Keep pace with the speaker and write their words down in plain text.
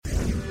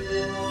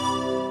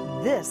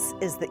This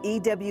is the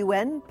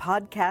EWN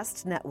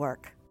Podcast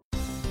Network.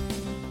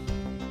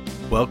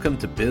 Welcome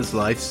to Biz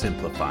Life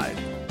Simplified,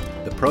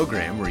 the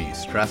program where you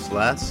stress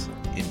less,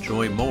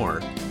 enjoy more,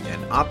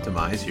 and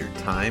optimize your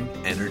time,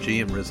 energy,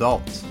 and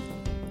results.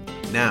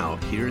 Now,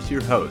 here's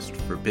your host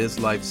for Biz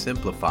Life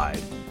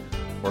Simplified,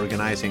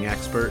 organizing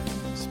expert,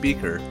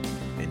 speaker,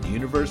 and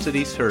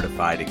university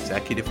certified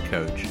executive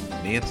coach,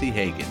 Nancy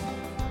Hagen,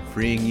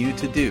 freeing you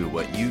to do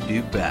what you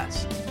do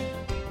best.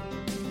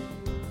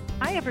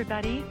 Hi,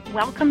 everybody.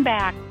 Welcome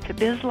back to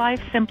Biz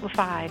Life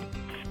Simplified.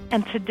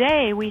 And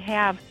today we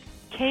have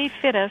Kay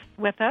Fittis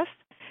with us.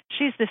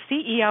 She's the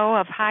CEO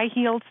of High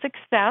Heeled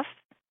Success,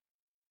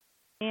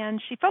 and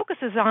she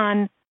focuses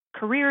on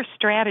career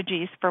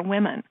strategies for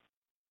women,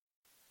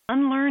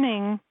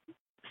 unlearning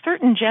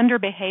certain gender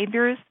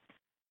behaviors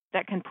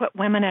that can put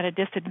women at a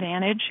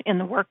disadvantage in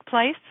the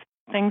workplace,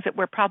 things that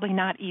we're probably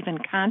not even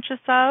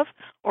conscious of,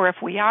 or if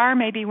we are,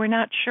 maybe we're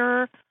not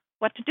sure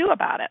what to do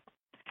about it.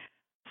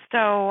 So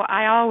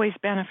I always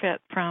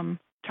benefit from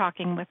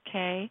talking with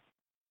Kay.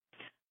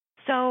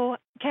 So,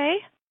 Kay,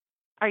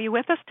 are you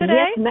with us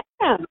today? Yes,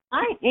 ma'am.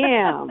 I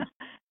am.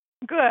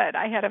 Good.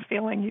 I had a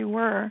feeling you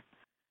were.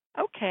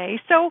 Okay.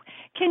 So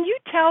can you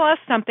tell us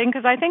something?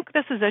 Because I think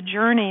this is a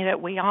journey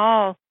that we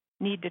all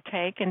need to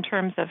take in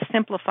terms of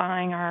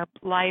simplifying our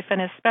life and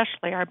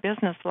especially our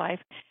business life.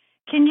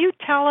 Can you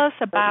tell us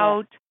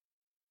about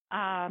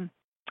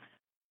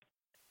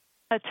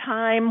a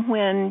time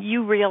when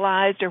you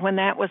realized or when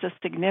that was a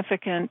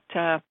significant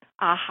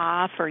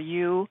aha for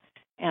you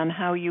and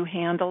how you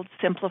handled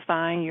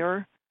simplifying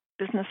your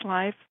business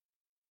life?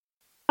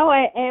 Oh,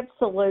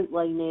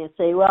 absolutely,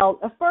 Nancy. Well,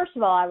 first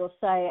of all, I will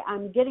say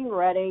I'm getting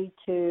ready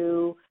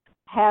to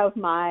have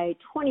my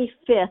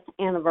 25th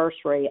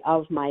anniversary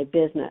of my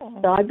business.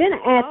 So I've been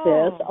at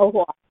this a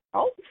while.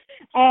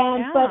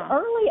 But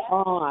early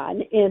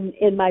on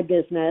in my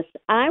business,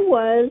 I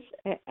was,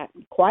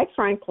 quite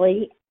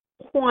frankly,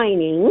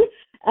 whining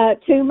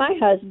to my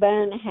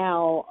husband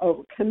how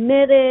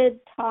overcommitted,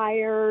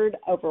 tired,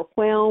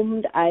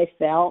 overwhelmed I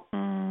felt.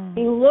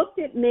 He looked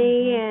at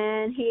me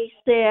and he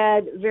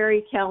said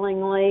very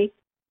tellingly,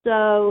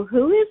 "So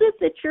who is it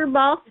that's your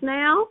boss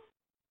now?"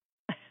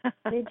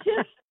 It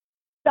just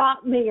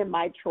stopped me in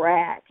my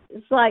tracks.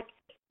 It's like,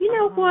 you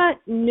know what?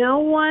 No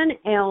one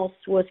else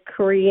was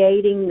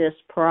creating this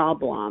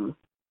problem,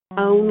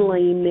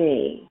 only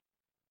me.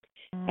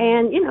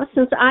 And, you know,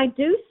 since I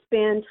do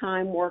spend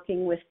time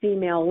working with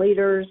female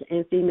leaders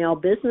and female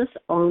business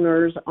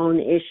owners on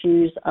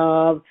issues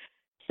of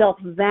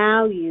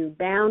self-value,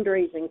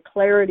 boundaries, and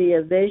clarity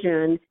of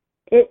vision,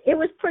 it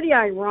was pretty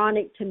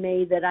ironic to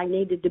me that I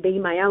needed to be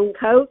my own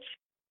coach.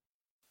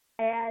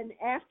 And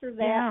after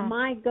that,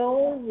 my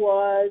goal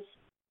was,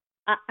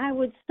 I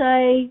would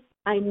say,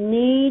 I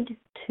need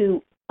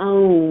to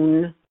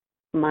own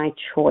my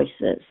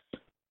choices.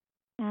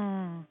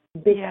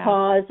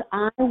 Because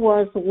I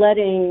was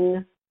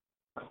letting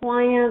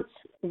clients,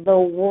 the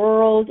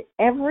world,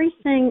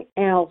 everything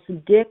else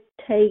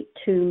dictate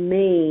to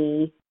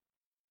me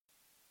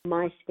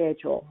my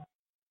schedule.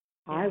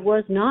 I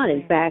was not,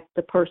 in fact,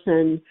 the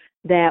person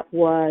that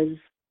was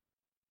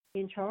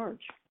in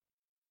charge.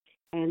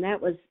 And that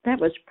was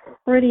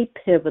pretty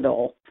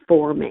pivotal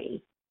for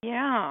me.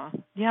 Yeah,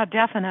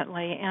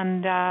 definitely.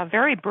 And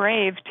very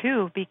brave,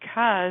 too,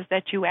 because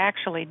that you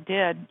actually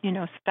did,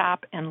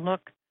 stop and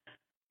look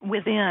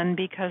within,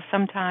 because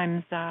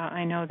sometimes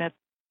I know that's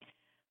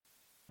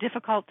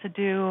difficult to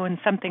do and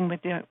something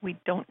we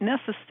don't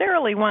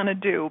necessarily want to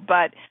do,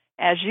 but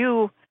as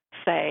you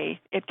say,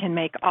 it can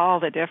make all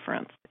the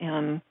difference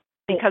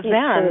because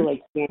then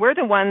we're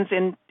the ones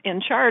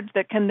in charge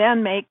that can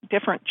then make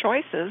different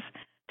choices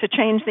to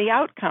change the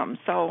outcome.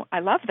 So I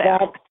love that.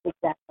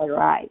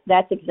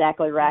 That's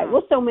exactly right.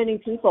 Well, so many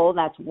people,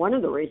 that's one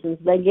of the reasons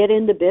they get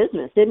into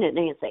business, isn't it,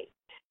 Nancy?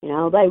 You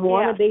know, they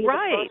want to be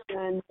the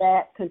person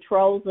that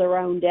controls their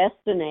own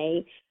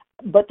destiny,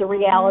 but the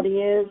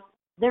reality is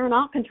they're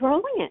not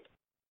controlling it.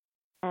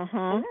 There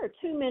are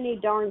too many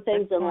darn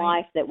things in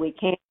life that we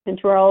can't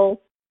control.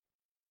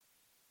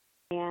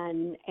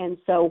 And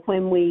so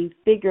when we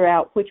figure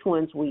out which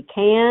ones we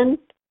can,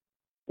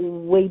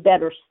 we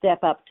better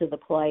step up to the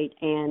plate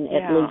and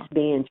at least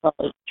be in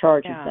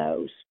charge of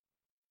those.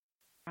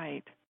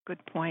 Right.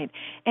 Good point.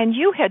 And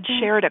you had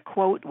shared a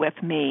quote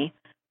with me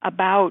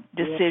about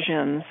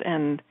decisions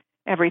and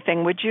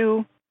everything. Would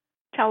you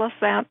tell us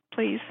that,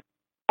 please?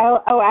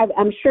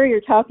 I'm sure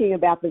you're talking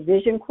about the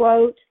vision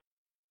quote.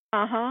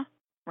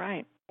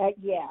 Right.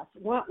 Yes.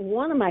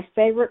 One of my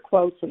favorite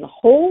quotes in the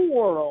whole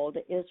world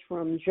is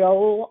from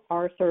Joel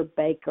Arthur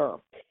Baker.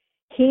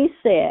 He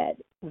said,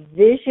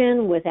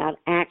 "Vision without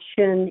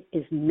action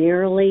is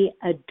merely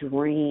a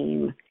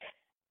dream.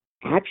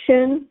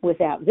 Action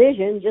without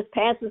vision just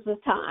passes the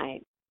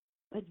time.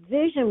 But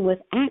vision with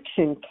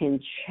action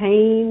can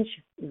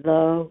change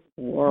the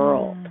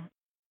world."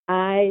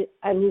 I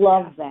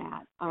love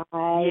that.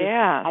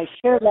 I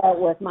share that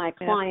with my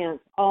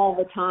clients all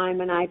the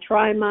time, and I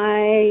try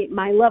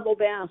my level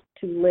best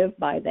to live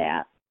by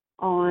that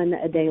on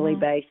a daily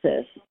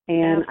basis.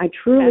 And Yes, I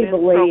truly that is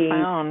believe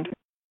profound.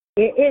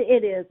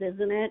 it is,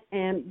 isn't it?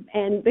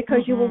 And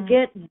because you will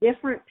get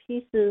different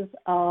pieces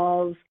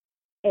of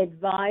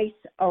advice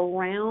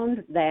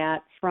around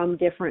that from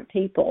different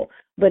people,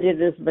 but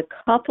it is the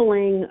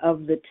coupling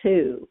of the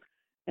two,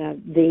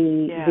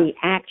 the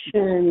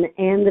action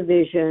and the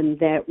vision,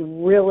 that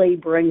really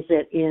brings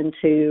it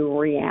into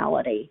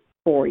reality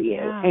for you.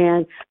 Yeah.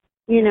 And,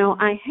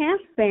 I have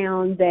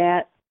found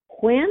that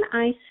when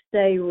I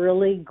stay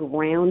really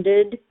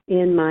grounded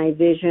in my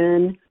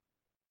vision,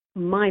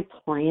 my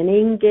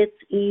planning gets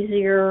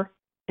easier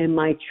and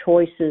my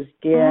choices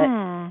get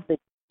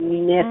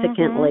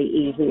significantly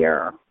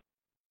easier.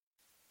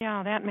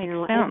 Yeah, that makes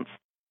sense.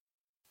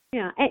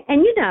 And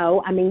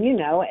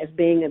as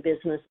being a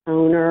business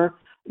owner,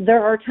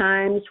 there are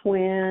times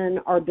when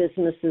our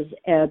businesses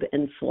ebb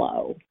and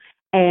flow.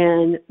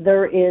 And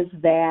there is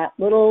that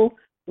little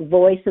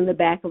voice in the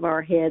back of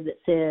our head that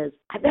says,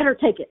 I better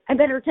take it. I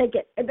better take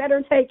it. I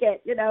better take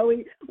it.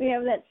 We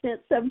have that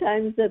sense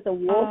sometimes that the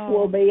wolf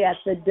will be at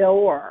the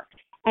door.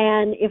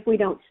 And if we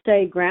don't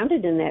stay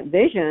grounded in that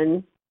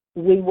vision,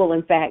 we will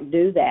in fact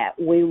do that.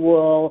 We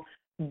will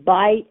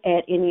bite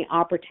at any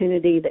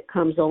opportunity that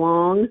comes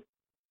along,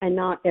 and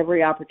not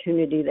every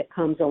opportunity that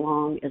comes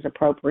along is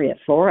appropriate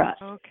for us.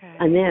 Okay.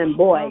 And then,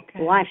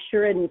 life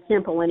sure isn't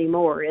simple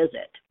anymore, is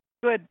it?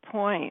 Good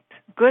point.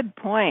 Good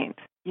point.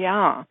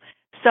 Yeah.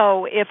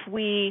 So if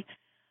we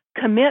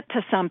commit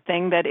to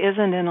something that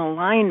isn't in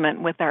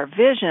alignment with our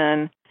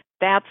vision,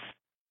 that's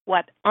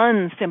what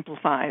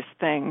unsimplifies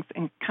things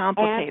and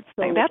complicates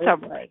things.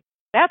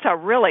 That's a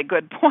really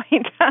good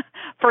point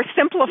for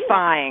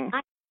simplifying.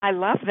 Yeah, I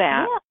love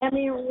that. Yeah,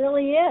 it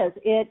really is.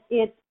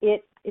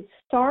 It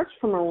starts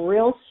from a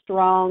real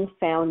strong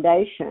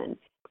foundation,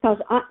 because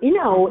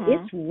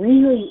it's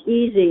really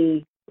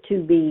easy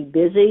to be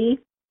busy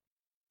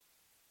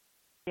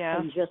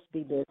and just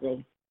be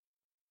busy.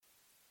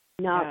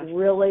 Not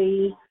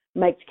really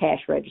make the cash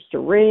register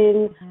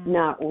ring,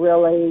 not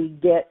really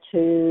get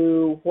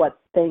to what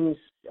things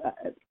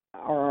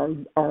are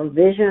our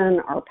vision,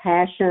 our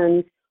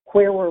passion,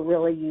 where we're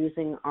really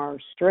using our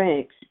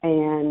strengths.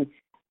 And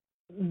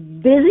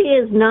busy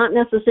is not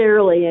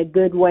necessarily a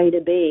good way to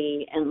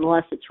be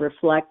unless it's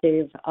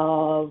reflective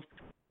of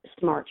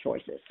smart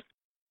choices.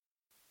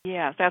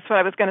 Yes, that's what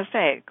I was going to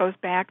say. It goes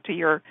back to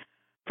your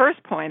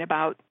first point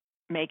about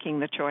making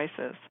the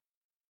choices,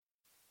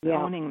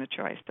 owning the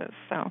choices.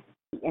 So,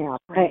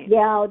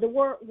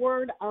 the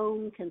word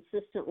own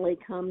consistently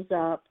comes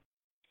up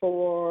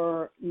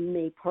for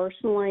me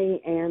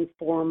personally and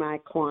for my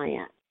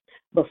clients.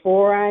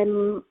 Before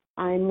I'm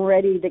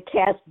ready to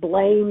cast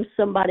blame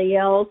somebody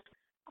else,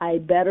 I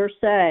better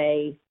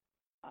say,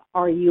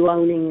 are you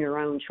owning your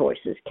own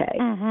choices,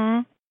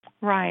 Kay?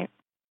 Right.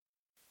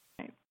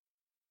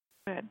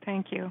 Good.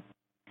 Thank you.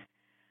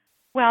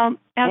 Well,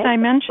 as I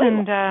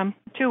mentioned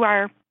to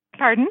our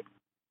pardon?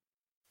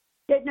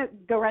 No,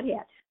 go right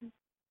ahead.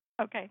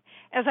 Okay.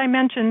 As I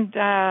mentioned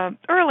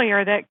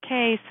earlier, that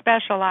Kay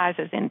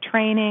specializes in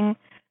training,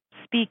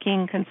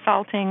 speaking,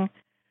 consulting,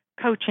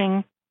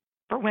 coaching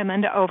for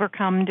women to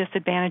overcome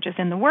disadvantages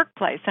in the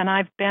workplace. And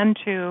I've been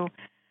to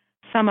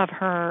some of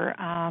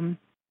her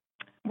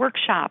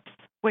workshops,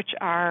 which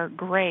are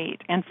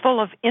great and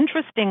full of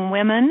interesting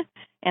women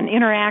and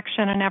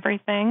interaction and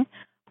everything.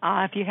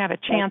 If you have a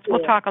chance,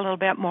 we'll talk a little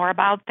bit more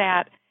about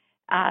that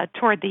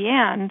toward the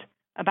end,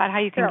 about how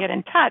you can get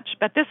in touch.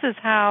 But this is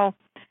how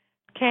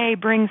Kay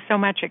brings so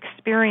much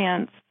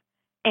experience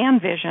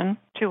and vision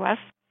to us.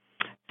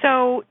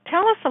 So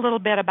tell us a little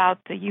bit about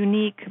the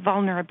unique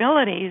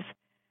vulnerabilities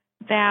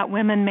that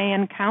women may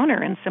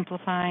encounter in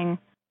simplifying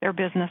their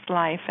business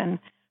life and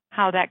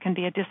how that can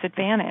be a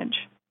disadvantage.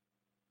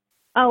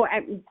 Oh,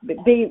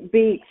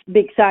 be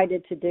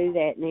excited to do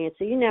that,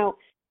 Nancy.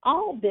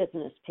 All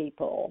business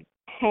people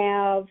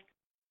have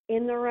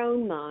in their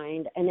own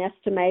mind an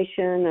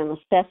estimation and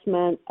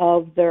assessment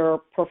of their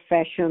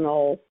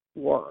professional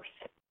worth.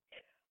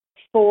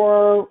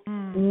 For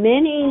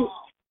many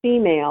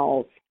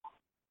females,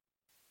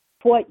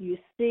 what you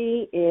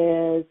see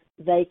is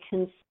they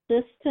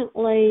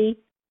consistently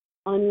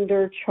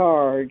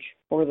undercharge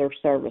for their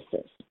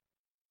services.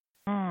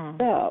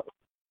 So,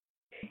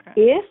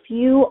 if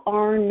you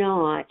are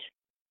not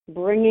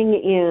bringing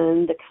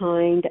in the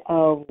kind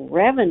of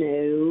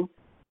revenue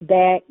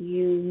that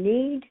you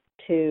need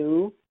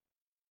to,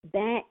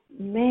 that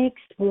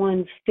makes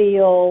one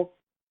feel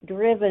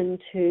driven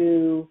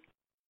to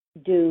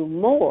do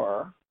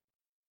more,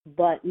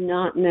 but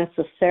not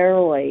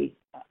necessarily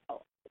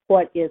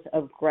what is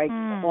of great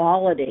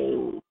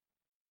quality.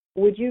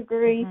 Would you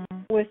agree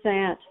with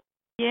that?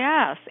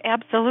 Yes,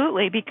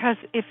 absolutely, because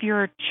if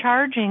you're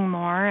charging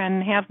more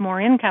and have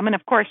more income, and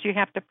of course you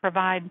have to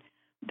provide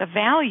the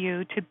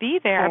value to be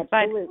there,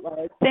 absolutely.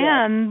 But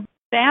then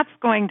that's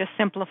going to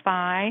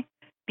simplify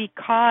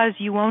because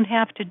you won't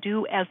have to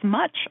do as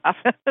much of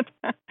it.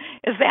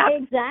 Is that,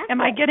 exactly.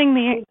 Am I getting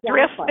the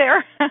drift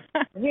there?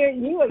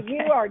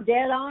 You are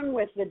dead on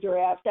with the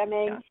drift. I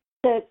mean,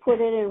 to put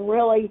it in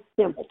really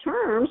simple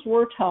terms,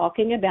 we're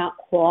talking about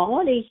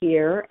quality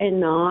here and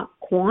not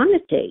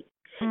quantity.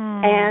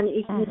 And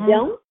if you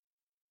don't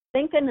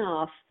think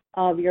enough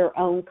of your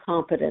own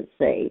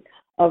competency,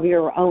 of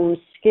your own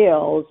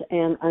skills,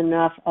 and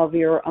enough of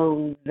your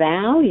own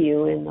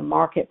value in the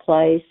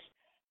marketplace,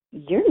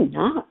 you're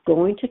not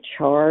going to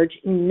charge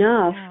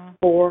enough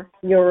for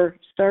your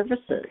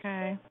services.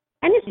 Okay.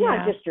 And it's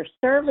not just your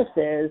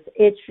services,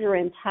 it's your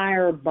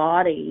entire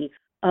body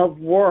of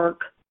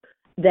work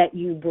that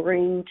you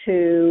bring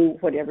to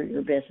whatever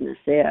your business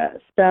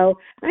is. So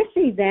I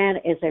see that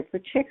as a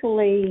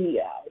particularly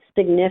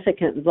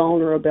significant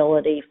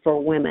vulnerability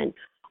for women.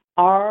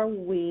 Are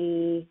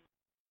we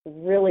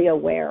really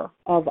aware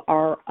of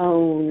our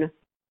own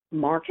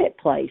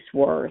marketplace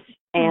worth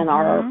and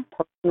our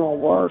personal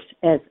worth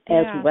as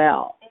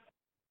well?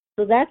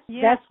 So that's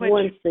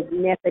one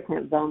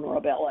significant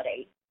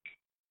vulnerability.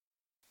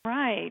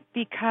 Right,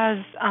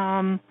 because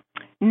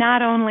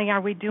not only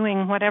are we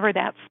doing whatever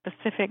that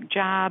specific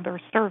job or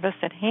service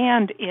at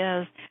hand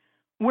is,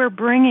 we're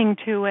bringing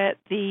to it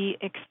the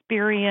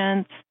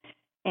experience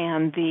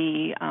and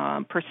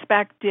the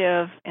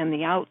perspective and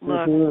the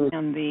outlook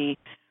and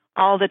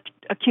all the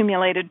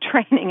accumulated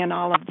training and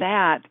all of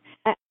that.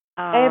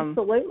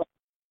 Absolutely.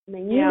 I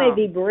mean, you may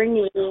be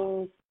bringing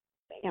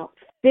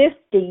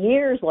 50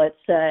 years, let's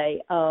say,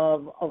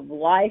 of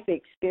life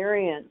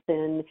experience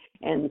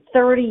and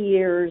 30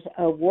 years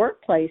of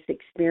workplace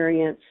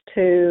experience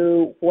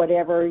to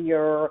whatever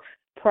your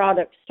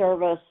product,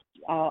 service,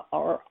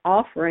 or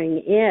offering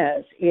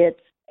is.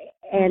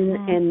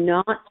 And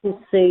not to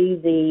see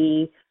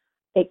the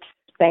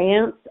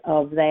expanse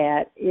of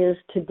that is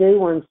to do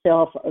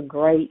oneself a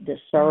great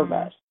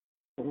disservice.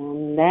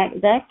 And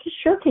that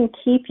sure can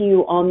keep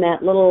you on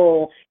that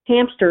little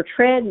hamster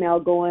treadmill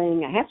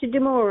going, I have to do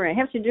more, I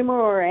have to do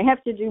more, I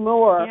have to do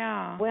more.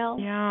 Yeah. Well,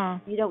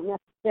 you don't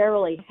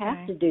necessarily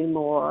have to do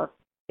more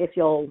if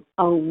you'll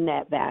own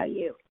that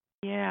value.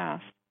 Yes.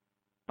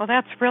 Well,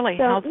 that's really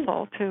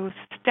helpful to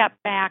step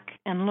back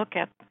and look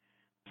at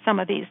some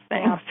of these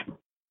things.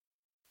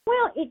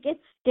 Well, it gets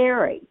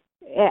scary.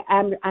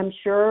 I'm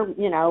sure,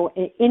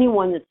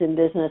 anyone that's in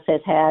business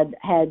has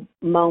had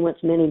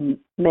moments, maybe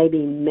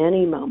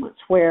many moments,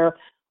 where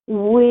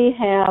we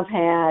have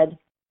had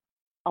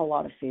a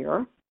lot of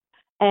fear.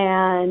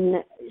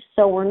 And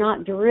so we're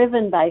not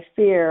driven by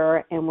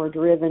fear, and we're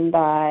driven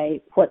by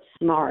what's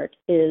smart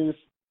is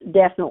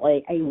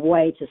definitely a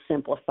way to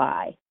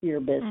simplify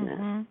your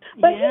business.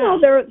 But there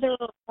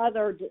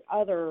are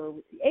other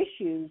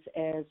issues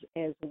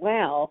as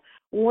well.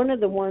 One of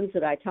the ones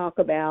that I talk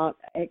about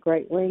at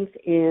great length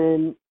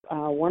in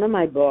one of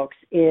my books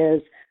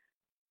is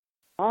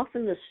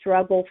often the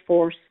struggle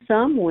for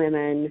some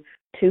women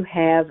to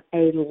have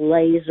a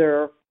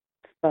laser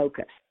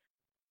focus,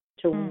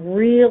 to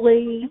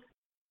really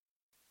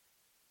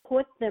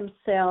put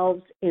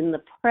themselves in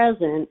the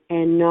present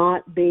and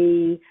not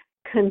be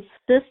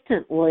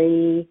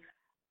consistently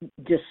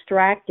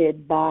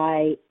distracted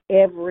by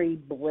every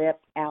blip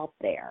out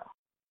there.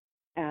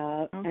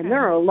 And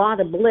there are a lot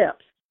of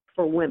blips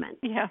for women.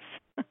 Yes.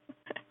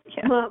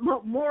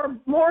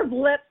 More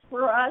blips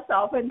for us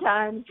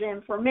oftentimes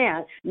than for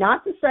men.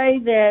 Not to say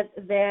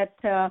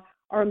that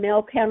our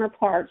male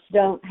counterparts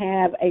don't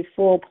have a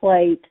full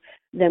plate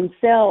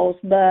themselves,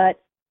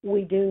 but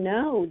we do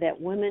know that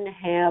women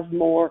have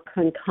more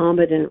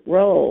concomitant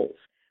roles.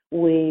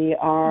 We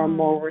are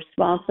more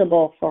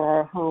responsible for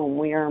our home.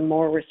 We are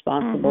more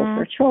responsible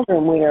for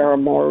children. We are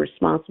more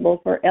responsible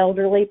for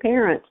elderly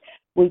parents.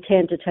 We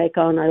tend to take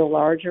on a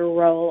larger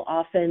role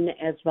often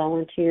as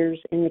volunteers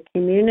in the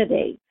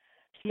community.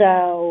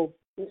 So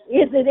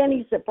is it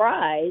any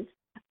surprise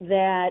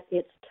that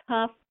it's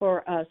tough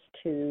for us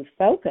to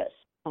focus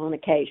on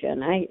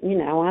occasion?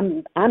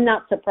 I'm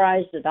not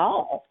surprised at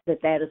all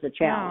that is a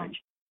challenge,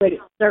 but it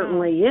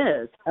certainly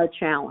is a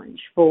challenge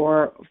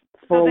for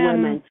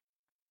women.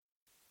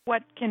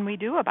 What can we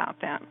do about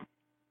that?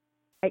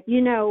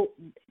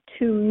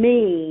 To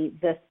me,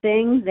 the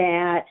thing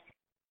that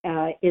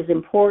is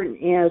important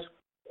is,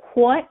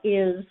 what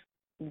is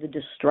the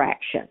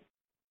distraction?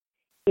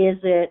 Is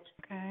it,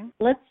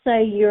 let's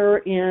say you're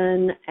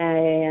in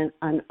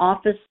an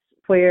office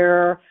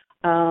where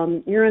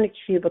you're in a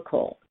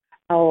cubicle,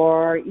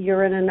 or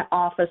you're in an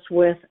office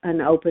with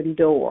an open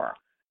door.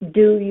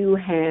 Do you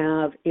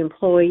have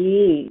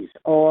employees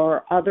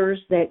or others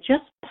that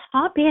just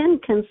pop in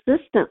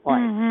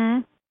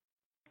consistently?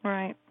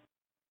 Right.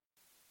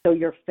 So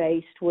you're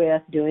faced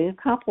with doing a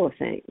couple of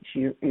things.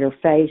 You're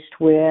faced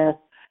with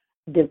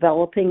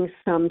developing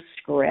some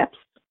scripts,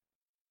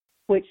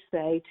 which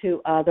say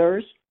to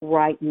others,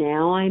 right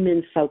now I'm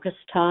in focus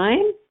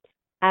time.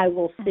 I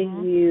will see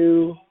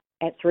you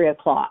at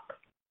 3:00.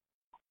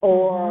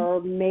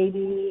 Or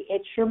maybe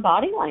it's your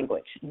body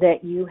language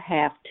that you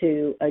have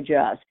to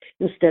adjust.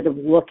 Instead of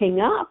looking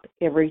up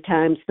every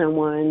time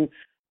someone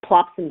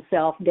plops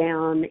himself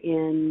down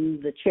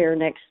in the chair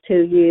next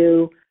to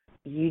you,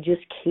 you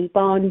just keep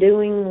on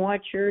doing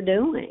what you're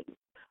doing.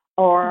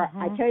 Or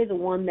I tell you, the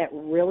one that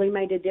really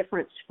made a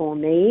difference for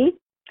me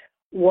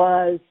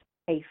was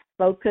a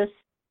focus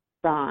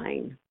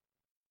sign.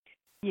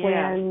 Yeah.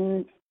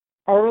 When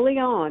early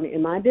on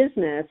in my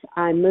business,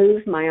 I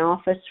moved my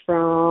office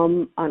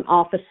from an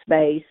office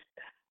space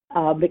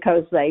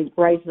because they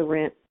raised the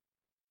rent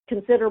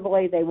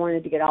considerably. They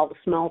wanted to get all the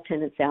small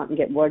tenants out and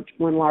get one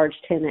large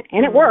tenant,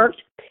 and it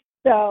worked.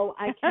 So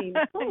I came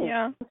home.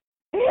 Yeah.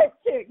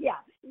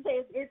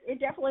 It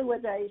definitely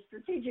was a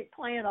strategic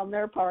plan on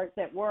their part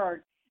that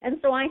worked. And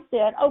so I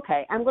said,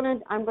 okay, I'm going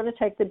to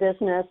take the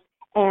business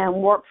and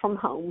work from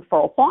home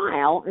for a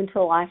while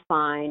until I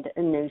find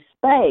a new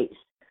space.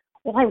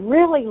 Well, I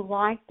really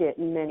liked it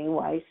in many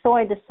ways, so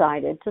I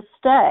decided to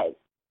stay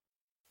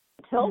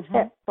until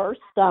that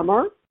first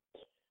summer.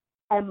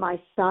 And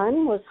my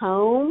son was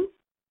home,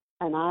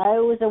 and I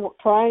was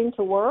trying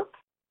to work,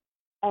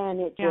 and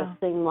it just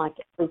seemed like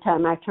every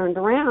time I turned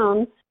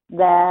around,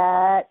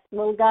 that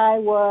little guy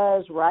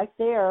was right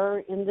there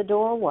in the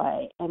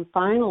doorway. And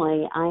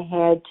finally, I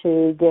had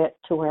to get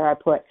to where I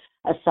put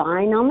a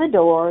sign on the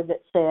door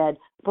that said,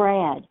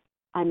 Brad,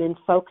 I'm in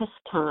focus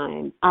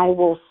time. I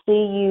will see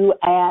you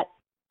at,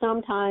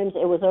 sometimes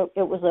it was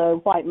a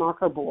white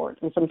marker board,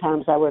 and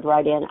sometimes I would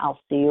write in, I'll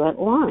see you at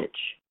lunch.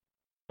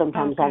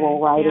 Sometimes I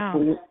will write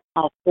in,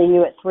 I'll see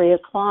you at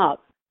 3:00.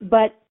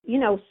 But,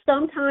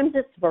 sometimes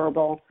it's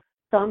verbal,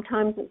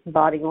 sometimes it's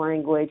body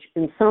language,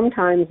 and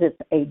sometimes it's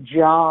a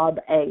job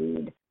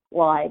aid,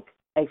 like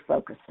a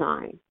focus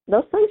sign.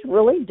 Those things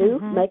really do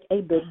make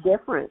a big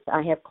difference.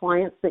 I have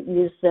clients that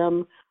use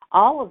them,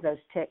 all of those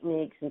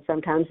techniques, and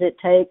sometimes it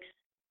takes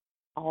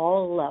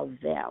all of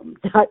them,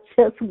 not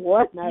just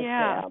one of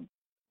them.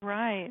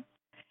 Right.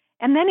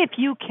 And then if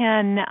you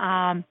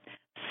can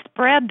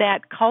spread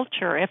that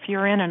culture if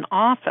you're in an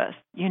office,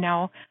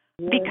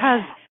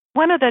 because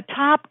one of the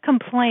top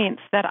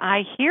complaints that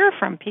I hear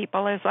from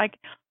people is like,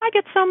 I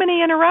get so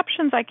many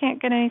interruptions, I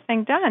can't get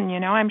anything done.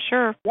 I'm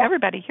sure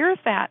everybody hears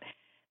that.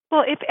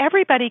 Well, if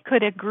everybody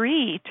could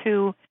agree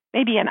to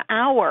maybe an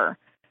hour,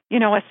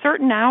 a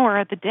certain hour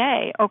of the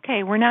day,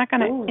 okay, we're not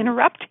going to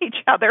interrupt each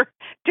other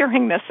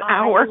during this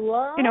hour.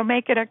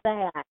 Make it a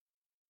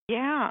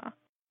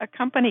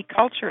company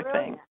culture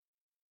thing.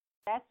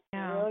 That's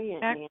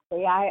brilliant,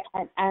 Nancy. I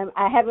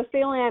have a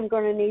feeling I'm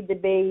going to need to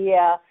be,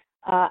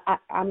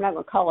 I'm not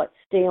going to call it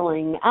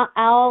stealing.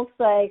 I'll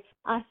say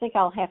I think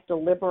I'll have to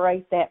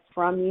liberate that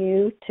from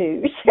you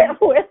to share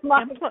with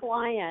my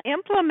client.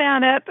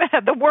 Implement it.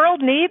 The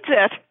world needs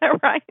it,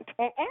 right?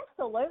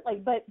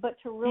 Absolutely. But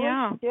to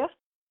really shift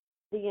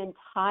the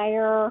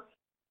entire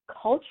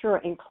culture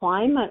and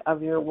climate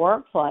of your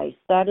workplace,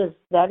 that is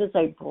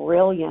a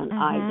brilliant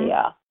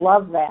idea.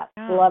 Love that.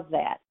 Love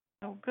that.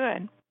 Oh,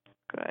 good.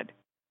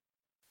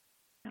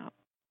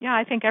 Yeah,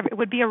 I think it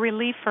would be a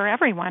relief for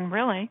everyone,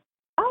 really.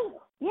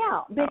 Oh,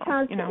 yeah,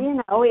 because,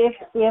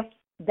 if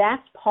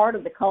that's part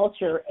of the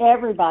culture,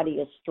 everybody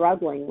is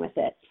struggling with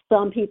it.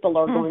 Some people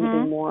are going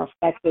to be more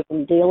effective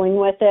in dealing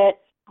with it,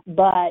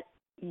 but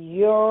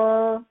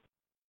your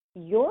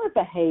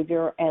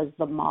behavior as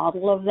the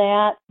model of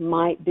that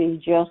might be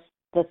just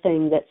the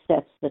thing that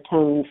sets the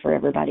tone for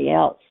everybody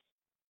else.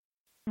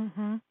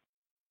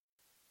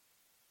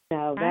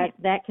 So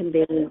that can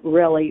be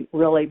really,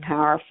 really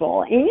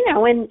powerful.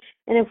 And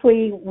if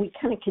we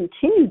kind of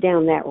continue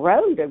down that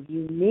road of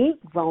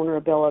unique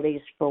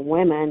vulnerabilities for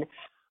women,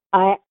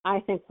 I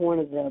think one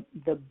of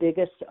the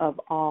biggest of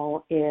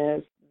all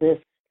is this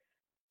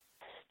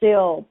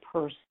still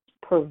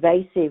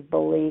pervasive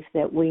belief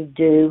that we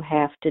do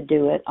have to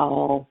do it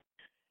all.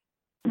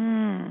 So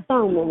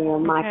many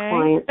of my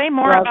clients say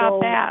more struggle.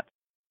 about that.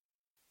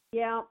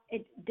 Yeah,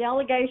 it's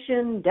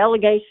delegation.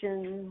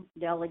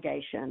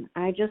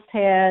 I just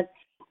had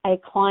a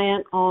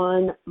client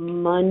on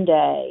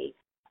Monday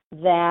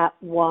that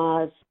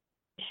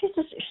she's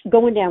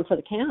going down for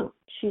the count.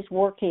 She's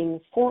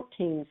working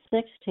 14,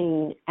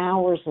 16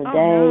 hours a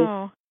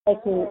day.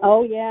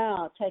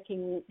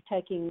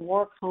 Taking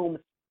work home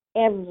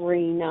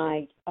every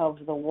night of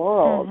the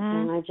world.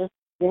 And I just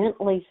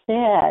gently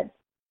said,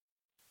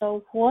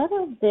 so what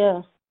of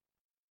this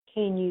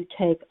can you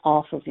take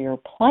off of your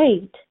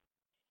plate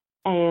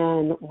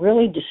and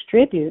really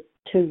distribute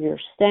to your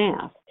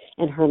staff?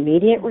 And her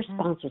immediate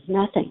response was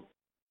nothing.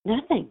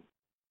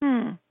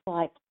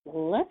 Like,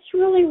 let's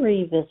really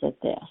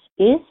revisit this.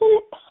 Isn't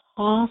it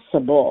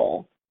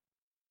possible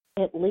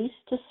at least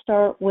to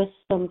start with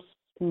some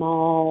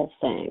small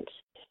things?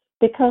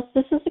 Because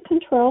this is a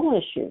control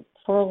issue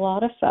for a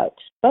lot of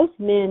folks, both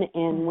men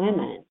and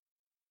women.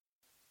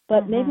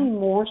 But maybe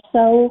more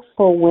so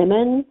for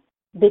women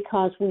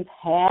because we've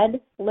had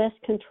less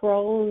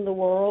control in the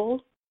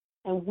world.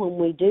 And when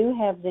we do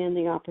have then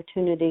the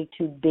opportunity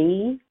to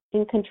be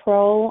in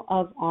control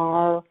of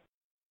our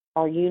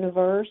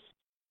universe,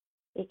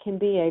 it can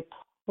be a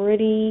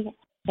pretty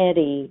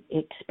heady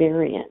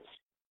experience.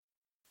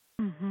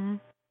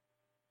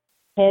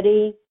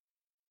 Heady,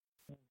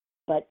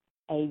 but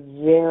a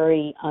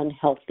very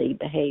unhealthy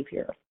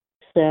behavior.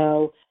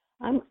 So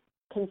I'm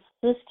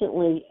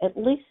consistently at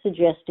least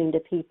suggesting to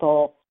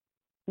people,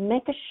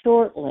 make a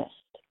short list,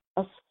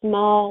 a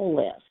small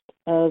list,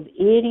 of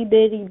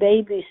itty-bitty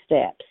baby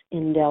steps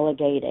in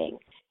delegating.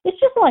 It's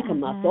just like a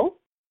muscle.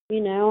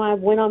 You know, I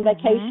went on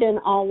vacation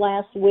all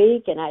last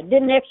week, and I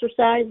didn't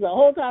exercise the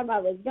whole time I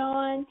was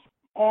gone,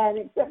 and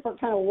except for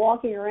kind of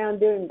walking around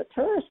doing the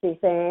touristy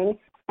thing,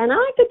 and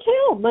I could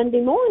tell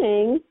Monday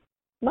morning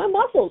my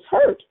muscles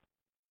hurt.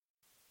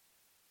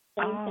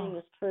 Same thing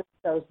is true with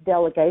those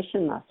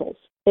delegation muscles,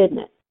 isn't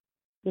it?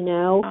 You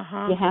know,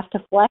 you have to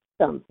flex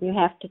them. You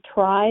have to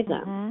try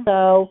them.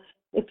 So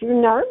if you're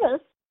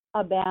nervous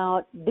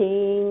about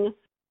being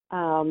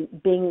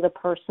the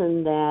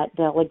person that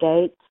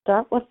delegates,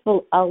 start with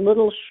a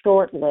little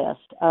short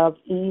list of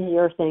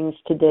easier things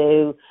to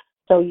do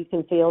so you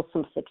can feel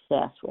some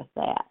success with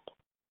that.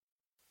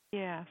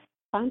 Yes.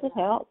 Find it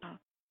helps.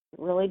 It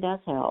really does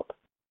help.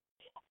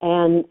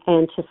 And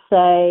to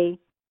say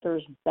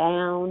there's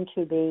bound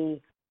to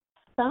be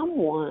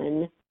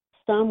someone,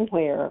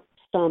 somewhere,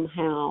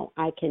 somehow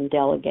I can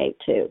delegate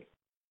to.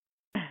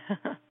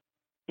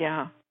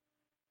 Yeah.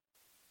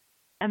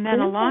 And then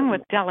along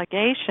with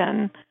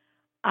delegation,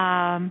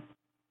 the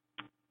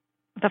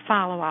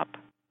follow-up.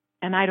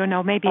 And I don't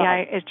know, maybe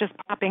it's just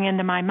popping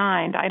into my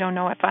mind. I don't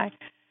know if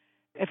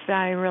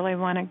I really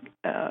want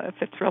to, if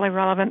it's really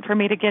relevant for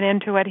me to get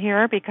into it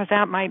here, because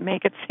that might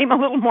make it seem a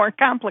little more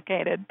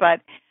complicated. But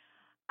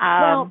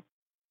well,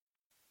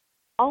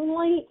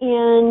 only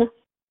in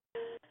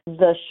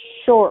the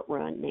short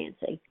run,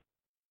 Nancy.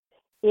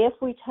 If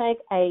we take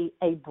a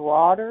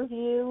broader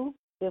view,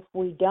 if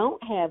we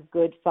don't have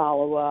good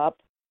follow-up,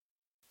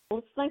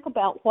 let's think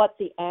about what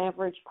the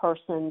average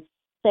person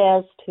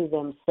says to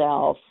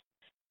themselves.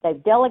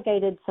 They've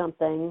delegated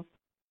something.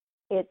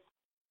 It's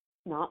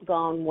not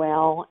gone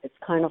well. It's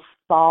kind of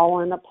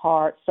fallen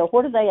apart. So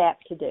what are they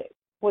apt to do?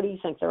 What do you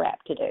think they're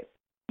apt to do?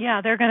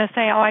 Yeah, they're going to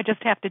say, oh, I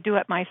just have to do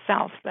it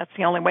myself. That's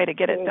the only way to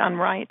get it done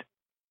right.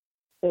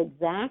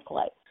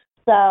 Exactly.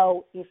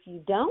 So if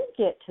you don't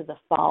get to the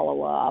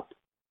follow-up,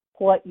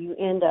 what you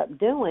end up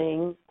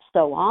doing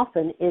so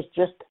often is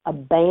just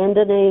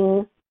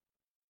abandoning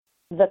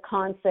the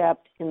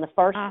concept in the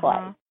first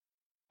place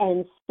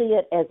and see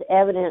it as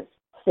evidence.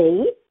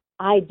 See,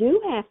 I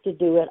do have to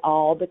do it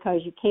all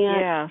because you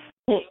can't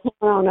count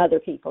on other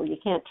people. You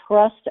can't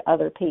trust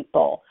other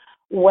people.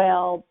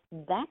 Well,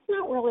 that's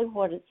not really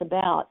what it's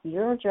about.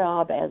 Your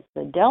job as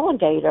the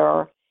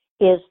delegator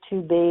is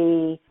to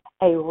be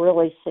a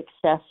really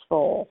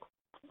successful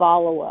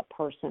follow-up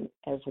person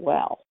as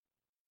well.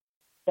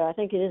 So I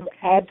think it is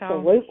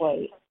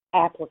absolutely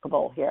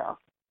applicable here.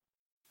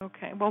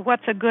 Okay. Well,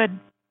 what's a good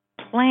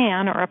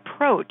plan or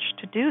approach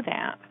to do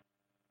that?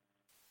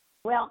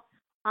 Well,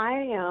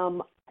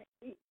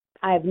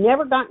 I've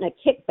never gotten a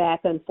kickback,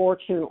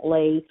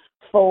 unfortunately,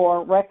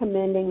 for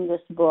recommending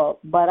this book,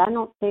 but I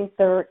don't think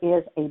there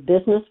is a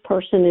business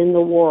person in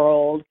the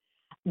world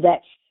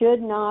that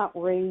should not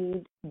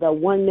read The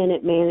 1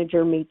 Minute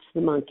Manager Meets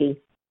the Monkey.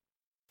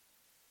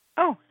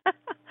 Oh,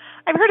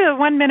 I've heard of the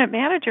 1 Minute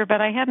Manager,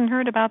 but I hadn't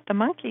heard about the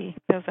monkey.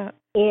 Is it?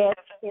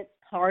 It's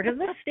part of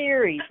the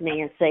series,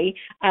 Nancy.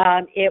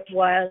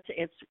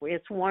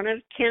 It's one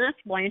of Kenneth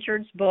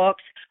Blanchard's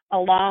books,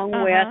 along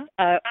with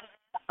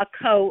a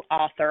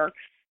co-author,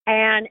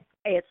 and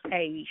it's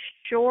a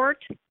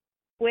short,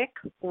 quick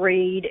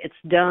read. It's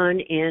done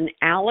in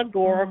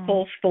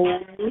allegorical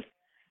form,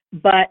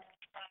 but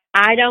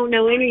I don't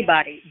know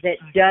anybody that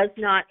does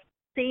not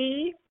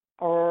see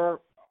or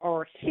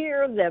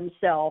hear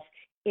themselves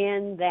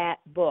in that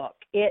book.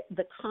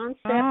 The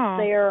concepts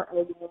there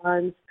are the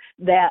ones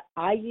that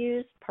I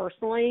use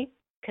personally,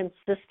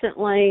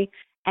 consistently,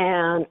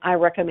 and I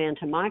recommend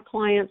to my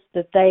clients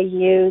that they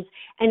use.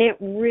 And it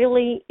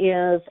really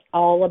is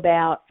all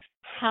about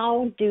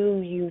how do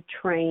you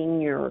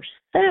train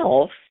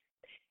yourself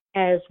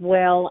as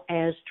well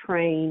as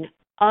train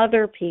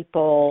other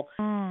people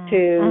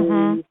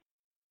to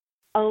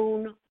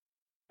own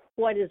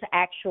what is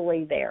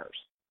actually theirs.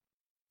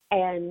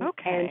 And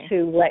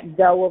to let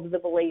go of the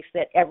belief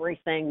that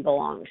everything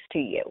belongs to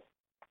you.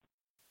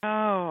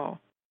 Oh.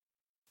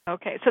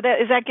 Okay. So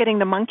is that getting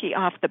the monkey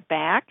off the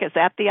back? Is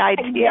that the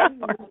idea? Yes,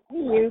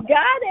 you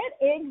got it.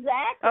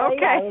 Exactly.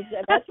 Okay.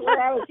 That's where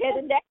I was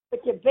headed next,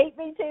 but you beat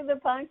me to the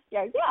punch.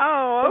 Yeah.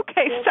 Oh,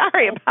 okay.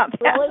 Sorry about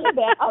that. Really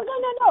bad. Oh,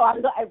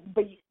 no.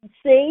 But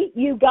see,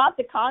 you got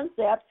the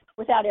concept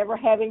without ever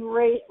having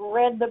read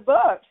the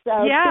book.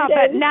 So yeah,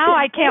 but now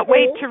I can't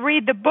wait to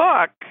read the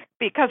book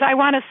because I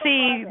want to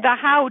see the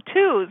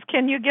how-tos.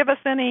 Can you give us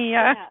any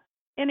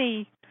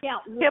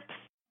tips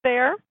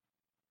there?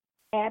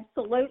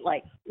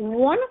 Absolutely.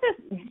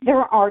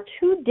 There are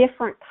two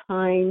different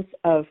kinds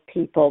of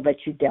people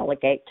that you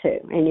delegate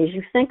to. And as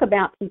you think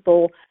about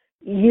people,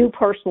 you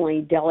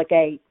personally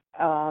delegate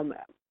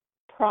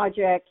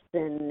projects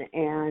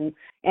and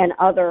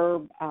other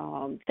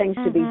things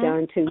to be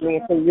done to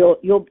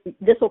Nancy.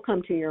 This will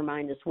come to your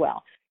mind as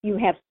well. You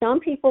have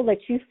some people that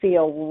you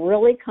feel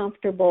really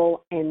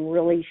comfortable and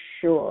really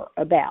sure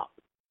about,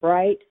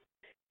 right?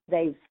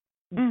 They've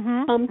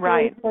come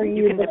through for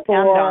you can before.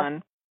 Depend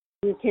on.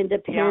 You can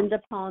depend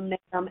upon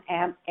them,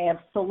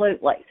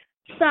 absolutely.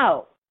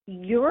 So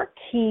your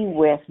key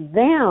with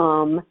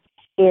them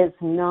is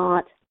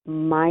not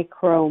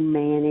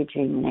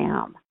micromanaging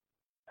them.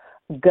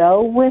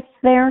 Go with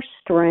their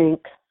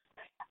strengths,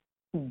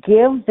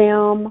 give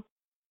them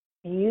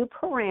few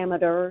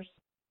parameters,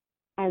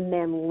 and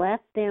then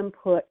let them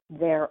put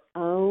their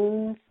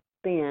own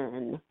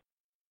spin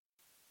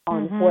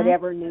on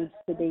whatever needs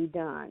to be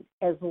done.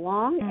 As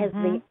long as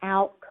the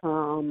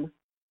outcome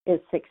is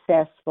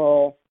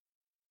successful,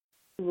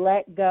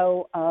 let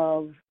go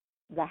of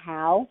the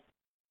how.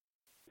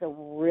 It's a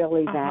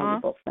really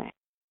valuable thing.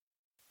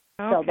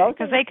 Okay,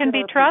 because they can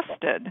be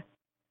trusted.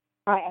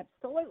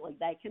 Absolutely,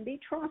 they can be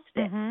trusted.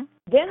 Then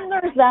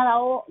there's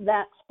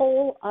that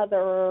whole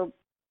other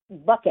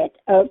bucket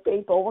of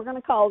people. We're going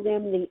to call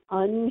them the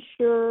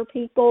unsure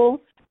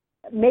people.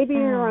 Maybe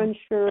you're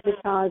unsure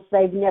because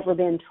they've never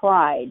been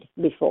tried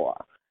before.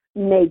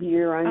 Maybe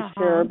you're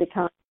unsure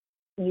because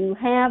you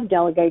have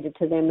delegated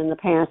to them in the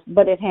past,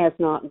 but it has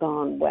not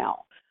gone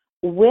well.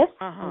 With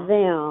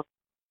them,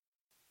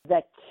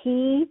 the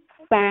key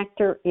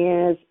factor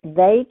is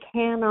they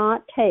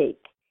cannot take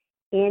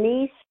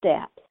any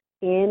steps,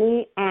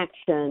 any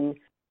action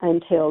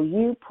until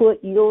you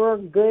put your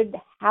good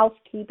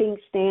housekeeping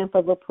stamp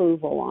of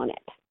approval on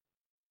it.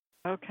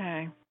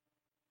 Okay.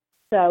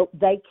 So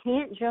they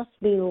can't just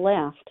be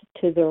left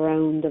to their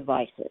own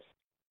devices.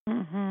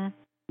 You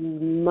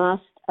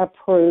must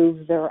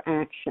approve their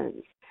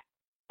actions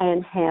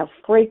and have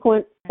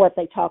frequent, what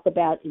they talk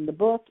about in the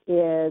book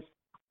is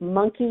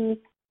monkey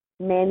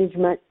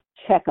management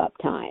checkup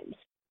times.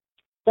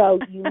 So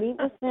you meet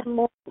with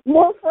them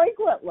more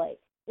frequently.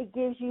 It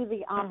gives you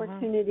the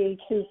opportunity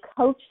to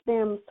coach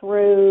them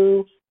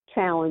through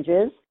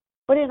challenges,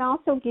 but it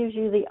also gives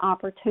you the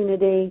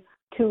opportunity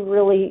to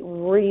really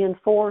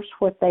reinforce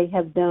what they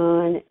have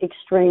done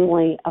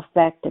extremely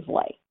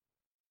effectively.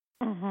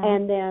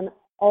 And then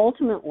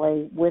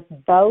ultimately, with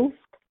both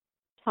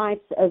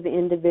types of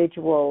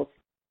individuals,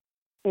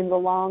 in the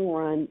long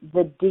run,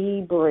 the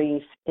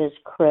debrief is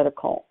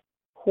critical.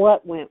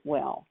 What went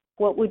well?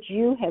 What would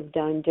you have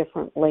done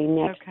differently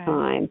next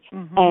time?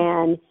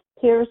 And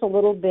here's a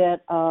little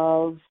bit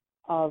of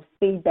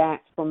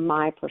feedback from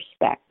my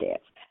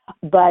perspective.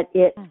 But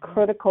it's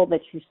critical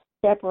that you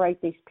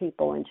separate these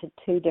people into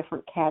two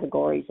different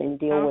categories and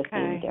deal with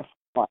them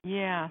differently.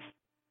 Yes.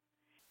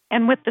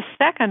 And with the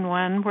second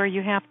one, where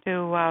you have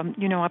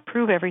to,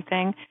 approve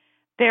everything,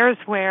 there's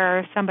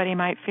where somebody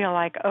might feel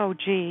like, oh,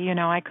 gee,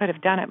 I could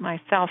have done it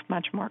myself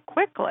much more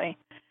quickly.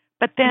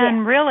 But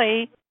then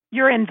really,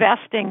 you're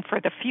investing for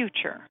the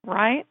future,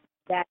 right?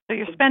 So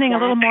you're spending a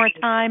little more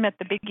time at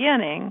the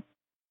beginning.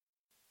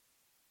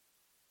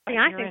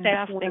 I think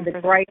that's one of the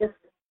greatest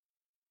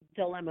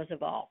dilemmas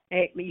of all.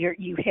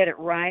 You hit it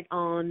right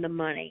on the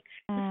money.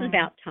 This is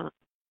about time.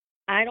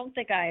 I don't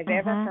think I've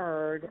ever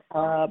heard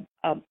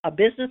a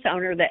business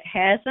owner that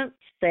hasn't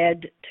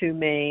said to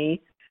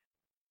me,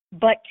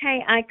 but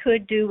Kay, I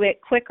could do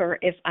it quicker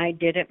if I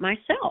did it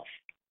myself.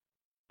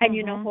 And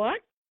you know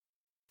what?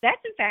 That's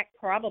in fact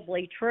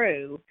probably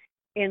true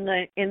in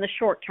the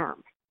short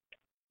term.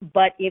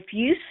 But if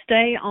you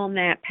stay on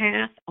that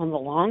path on the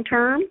long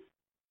term,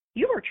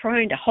 you are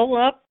trying to hold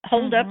up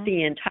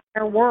the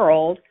entire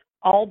world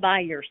all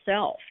by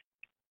yourself.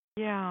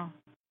 Yeah.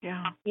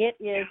 It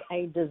is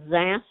a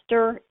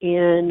disaster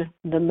in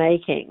the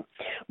making.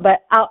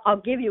 But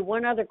I'll give you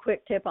one other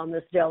quick tip on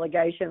this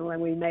delegation, and then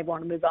we may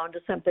want to move on to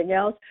something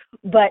else.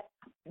 But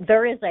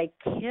there is a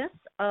kiss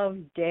of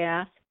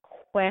death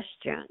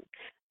question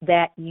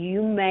that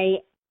you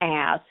may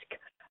ask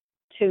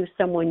to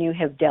someone you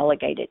have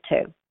delegated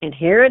to. And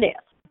here it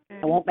is.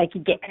 I won't make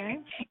you guess.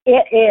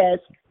 It is,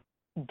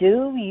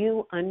 do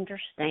you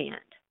understand?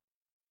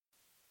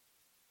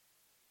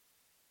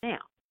 Now,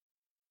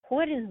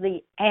 what is the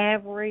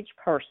average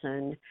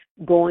person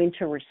going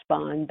to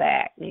respond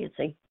back,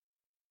 Nancy?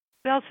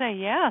 They'll say,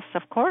 yes,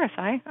 of course.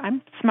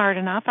 I'm smart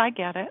enough. I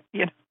get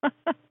it.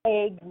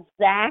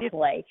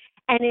 Exactly.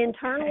 And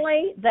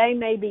internally, they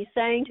may be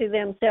saying to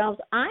themselves,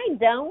 I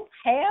don't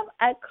have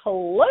a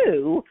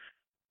clue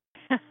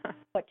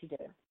what to do.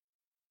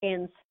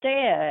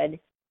 Instead,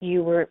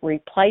 you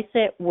replace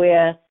it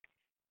with,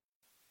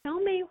 tell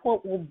me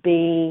what will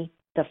be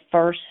the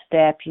first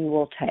step you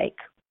will take.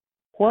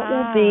 What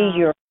will be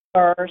your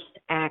first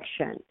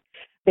action?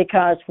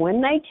 Because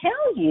when they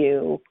tell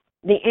you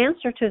the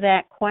answer to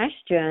that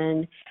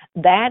question,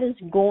 that is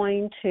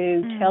going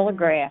to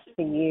telegraph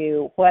to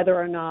you whether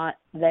or not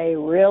they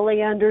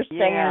really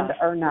understand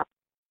or not.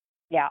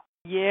 Yeah.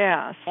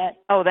 Yes.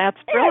 That's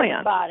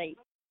brilliant. Everybody.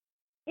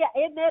 Yeah,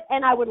 isn't it?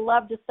 And I would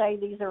love to say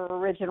these are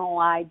original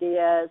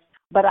ideas,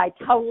 but I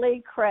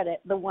totally credit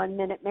the 1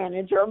 Minute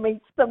Manager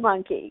meets the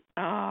monkey.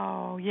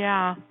 Oh,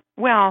 yeah.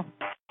 Well,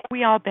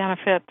 we all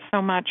benefit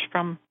so much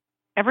from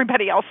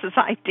everybody else's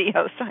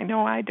ideas. I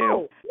know I do.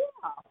 Oh,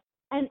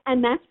 yeah.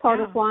 And that's part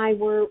of why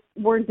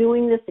we're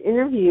doing this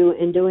interview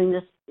and doing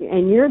this,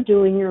 and you're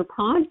doing your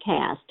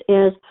podcast,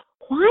 is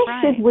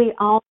why should we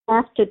all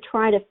have to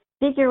try to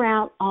figure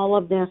out all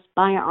of this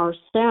by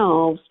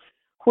ourselves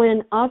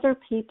when other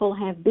people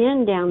have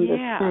been down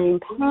the same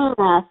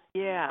path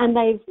and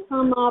they've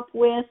come up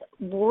with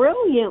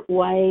brilliant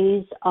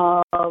ways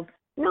of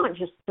not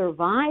just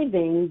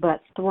surviving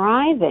but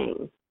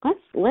thriving.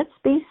 Let's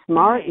be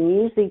smart and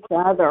use each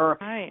other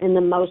in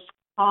the most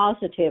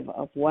positive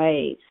of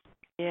ways.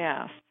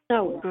 Yeah.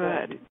 So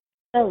good.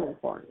 So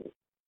important.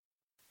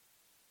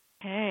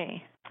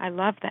 Hey, I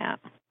love that.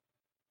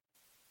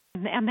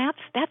 And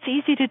that's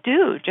easy to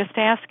do, just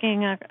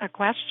asking a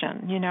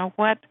question,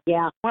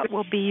 what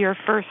will be your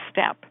first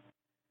step?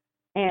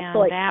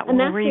 Absolutely. And that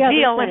will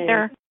reveal if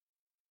they're...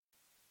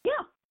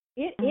 Yeah,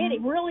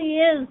 it really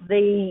is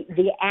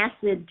the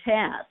acid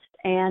test.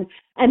 And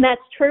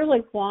that's truly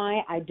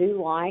why I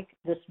do like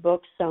this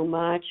book so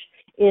much,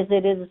 is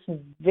it is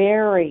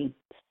very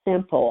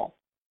simple,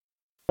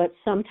 but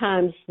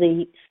sometimes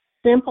the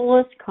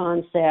simplest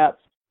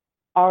concepts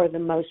are the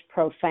most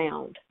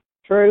profound.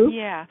 True?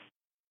 Yes.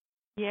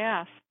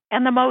 Yes,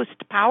 and the most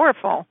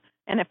powerful.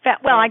 And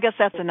I guess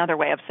that's another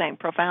way of saying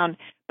profound,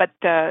 but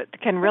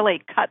can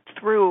really cut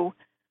through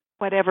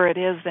whatever it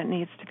is that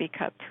needs to be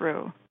cut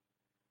through.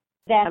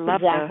 That's I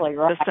love exactly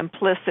right. The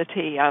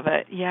simplicity of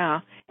it,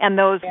 And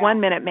those 1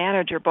 Minute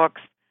Manager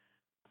books,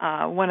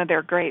 one of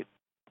their great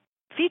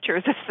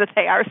features is that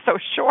they are so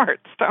short.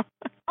 So.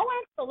 Oh,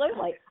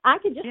 absolutely. I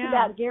could just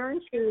about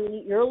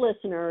guarantee your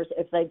listeners,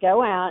 if they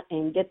go out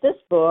and get this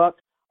book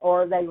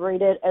or they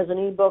read it as an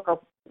ebook or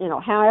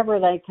however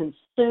they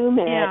consume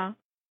it,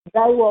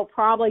 they will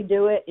probably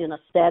do it in a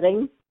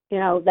setting.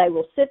 They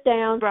will sit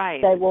down,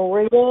 they will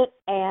read it,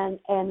 and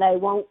they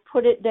won't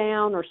put it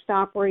down or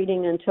stop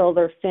reading until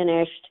they're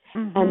finished.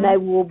 Mm-hmm. And they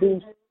will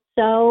be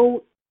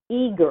so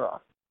eager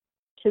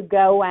to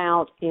go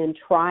out and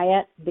try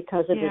it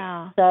because it is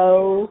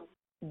so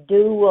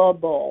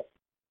doable.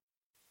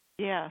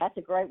 Yeah. That's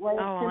a great way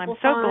of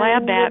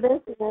simplifying your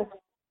business.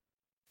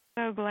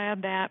 So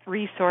glad that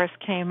resource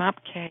came up,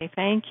 Kay.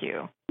 Thank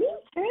you.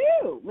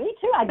 Me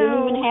too. I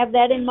didn't even have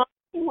that in mind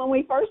when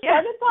we first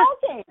started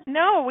talking.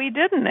 No, we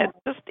didn't. It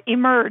just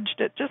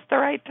emerged at just the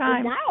right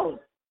time. No.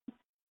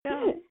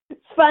 It's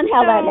fun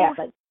how that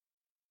happens.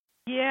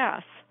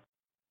 Yes.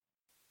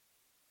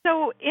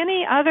 So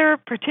any other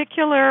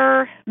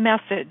particular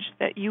message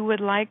that you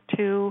would like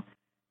to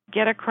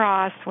get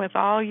across with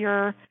all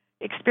your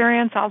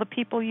experience, all the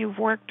people you've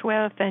worked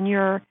with, and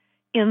your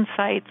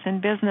insights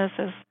in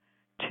businesses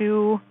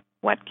to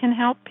what can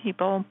help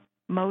people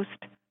most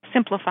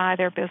simplify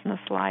their business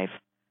life?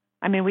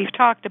 I mean, we've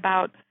talked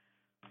about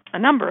a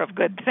number of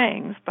good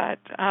things, but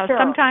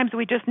sometimes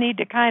we just need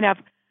to kind of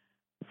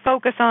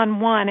focus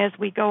on one as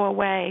we go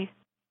away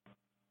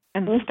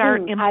and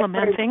start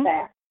implementing.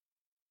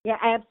 Yeah,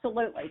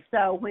 absolutely.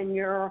 So when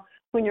your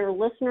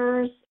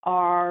listeners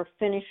are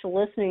finished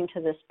listening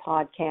to this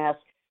podcast,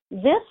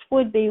 this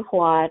would be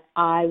what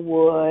I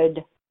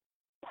would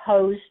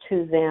pose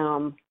to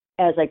them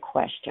as a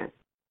question.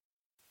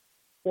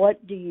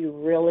 What do you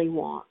really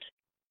want?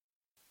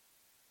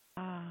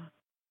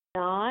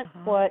 Not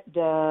what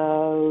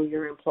do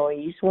your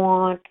employees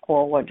want,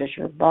 or what does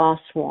your boss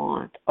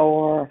want,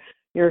 or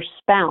your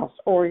spouse,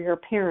 or your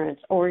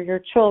parents, or your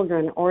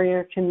children, or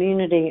your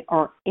community,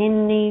 or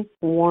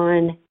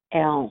anyone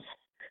else.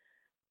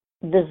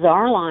 The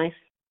Czar Life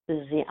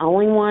is the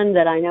only one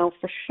that I know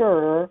for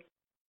sure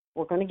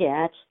we're going to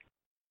get.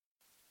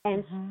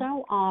 And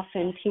so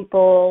often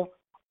people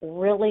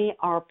really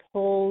are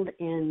pulled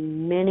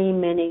in many,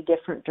 many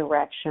different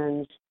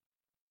directions.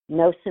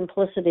 No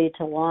simplicity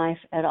to life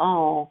at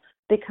all,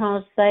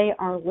 because they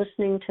are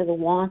listening to the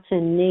wants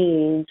and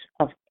needs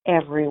of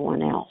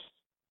everyone else.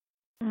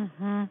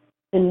 Mm-hmm.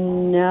 To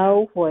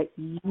know what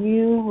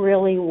you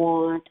really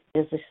want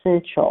is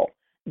essential.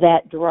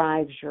 That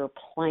drives your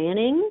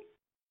planning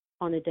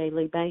on a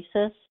daily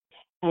basis,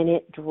 and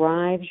it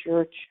drives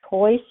your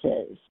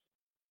choices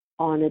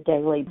on a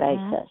daily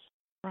basis.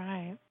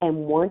 Right. And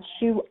once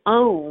you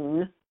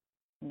own,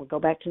 we'll go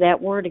back to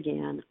that word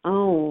again,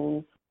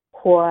 own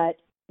what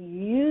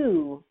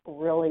you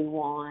really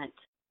want,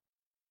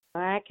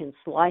 I can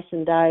slice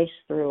and dice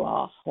through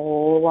a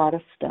whole lot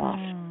of stuff.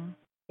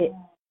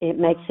 It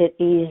makes it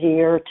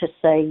easier to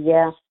say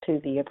yes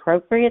to the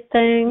appropriate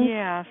things.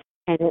 Yes.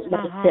 And it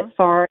makes it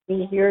far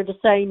easier to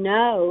say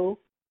no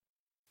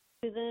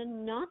to the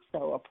not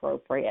so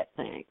appropriate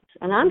things.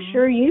 And I'm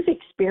sure you've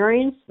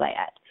experienced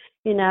that.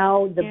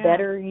 The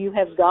better you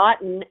have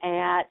gotten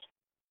at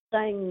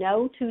saying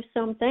no to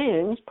some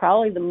things,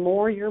 probably the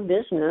more your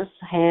business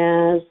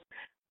has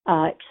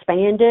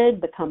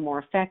expanded, become more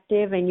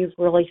effective, and you've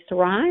really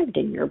thrived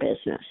in your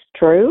business.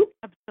 True?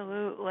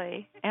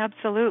 Absolutely,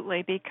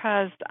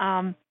 because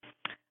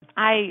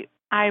I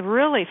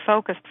really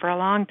focused for a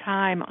long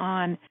time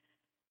on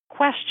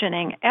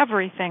questioning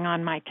everything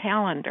on my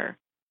calendar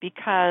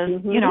because,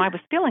 I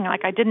was feeling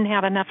like I didn't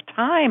have enough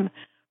time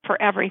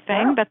for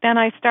everything, but then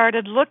I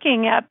started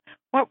looking at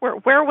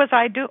where was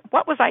I doing,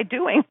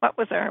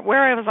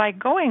 where was I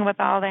going with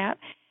all that?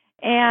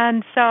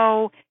 And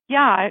so,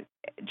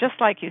 just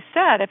like you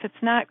said, if it's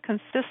not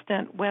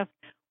consistent with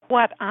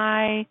what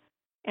I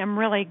am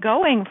really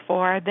going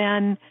for,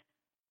 then,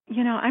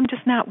 I'm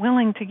just not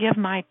willing to give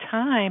my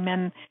time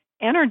and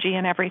energy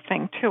and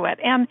everything to it.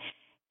 And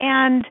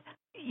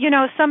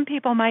some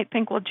people might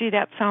think, well, gee,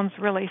 that sounds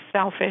really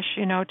selfish,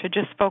 to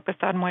just focus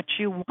on what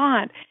you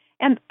want.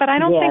 But I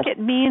don't think it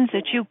means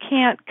that you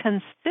can't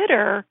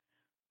consider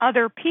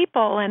other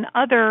people and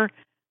other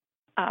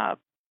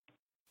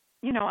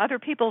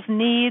people's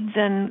needs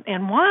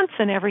and wants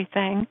and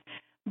everything,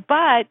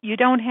 but you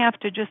don't have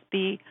to just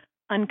be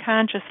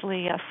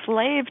unconsciously a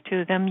slave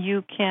to them.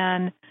 You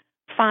can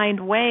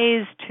find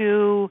ways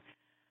to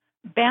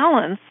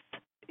balance,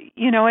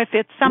 if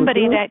it's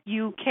somebody that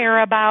you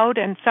care about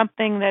and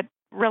something that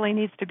really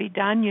needs to be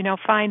done,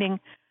 finding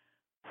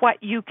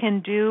what you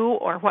can do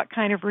or what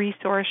kind of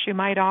resource you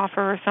might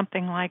offer or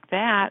something like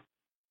that.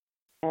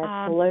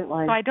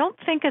 Absolutely. So I don't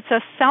think it's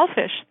a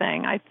selfish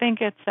thing. I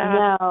think it's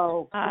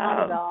no,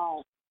 not at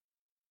all.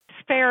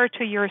 Fair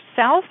to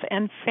yourself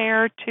and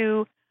fair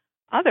to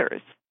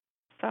others.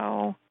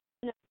 So,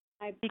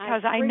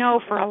 because I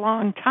know for a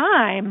long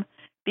time,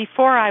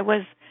 before I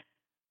was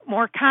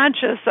more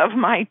conscious of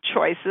my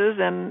choices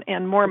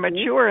and more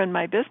mature in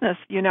my business,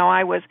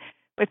 I was,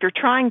 if you're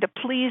trying to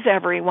please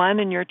everyone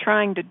and you're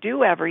trying to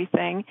do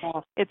everything,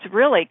 it's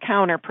really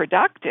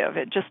counterproductive.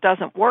 It just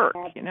doesn't work,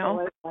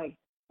 Absolutely.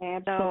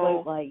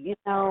 Absolutely.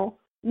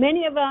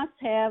 Many of us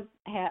have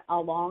had a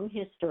long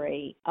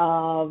history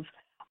of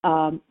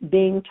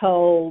being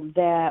told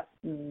that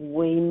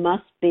we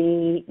must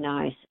be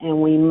nice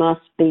and we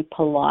must be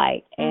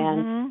polite,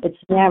 and it's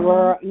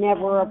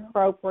never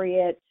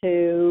appropriate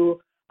to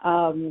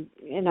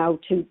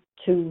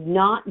to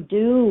not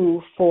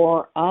do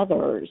for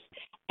others,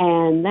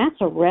 and that's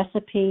a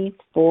recipe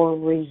for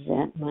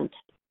resentment.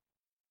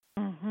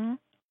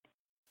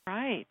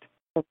 Right.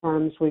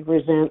 Sometimes we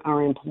resent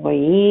our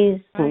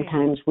employees.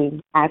 Sometimes we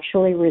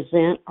actually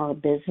resent our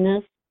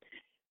business.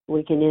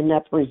 We can end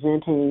up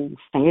resenting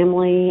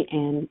family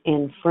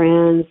and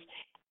friends.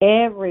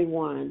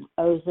 Everyone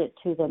owes it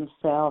to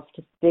themselves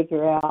to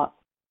figure out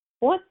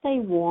what they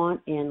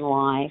want in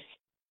life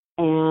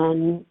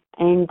and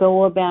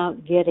go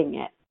about getting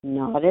it,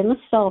 not in a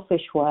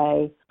selfish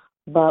way,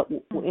 but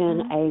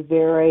in a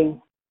very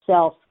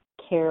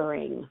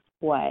self-caring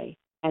way.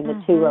 And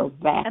the two are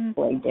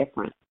vastly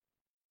different.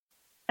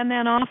 And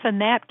then often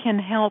that can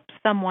help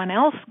someone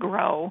else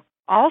grow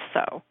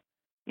also.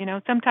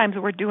 Sometimes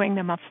we're doing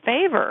them a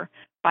favor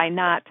by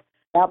not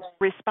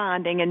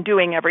responding and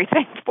doing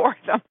everything for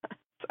them.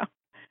 So.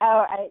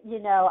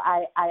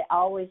 I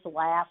always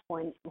laugh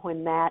when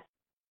that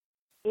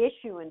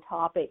issue and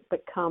topic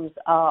comes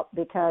up,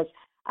 because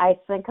I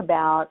think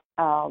about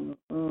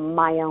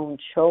my own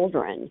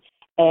children.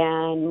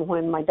 And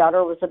when my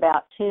daughter was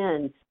about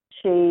 10,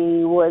 she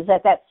was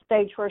at that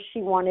stage where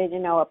she wanted,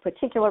 a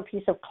particular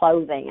piece of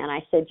clothing. And I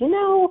said,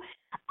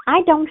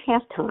 I don't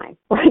have time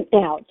right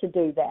now to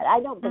do that.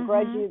 I don't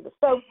begrudge you the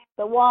soap,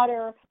 the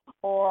water,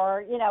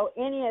 or,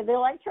 any of the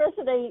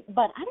electricity,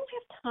 but I don't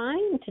have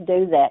time to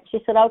do that. She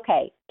said,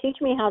 okay, teach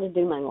me how to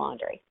do my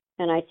laundry.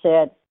 And I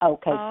said,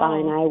 okay,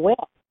 fine, I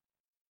will.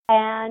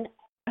 And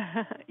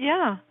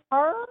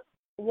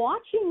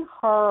watching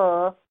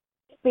her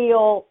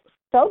feel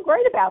so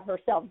great about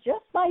herself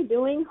just by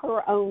doing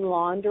her own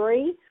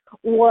laundry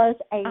was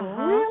a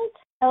real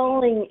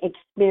telling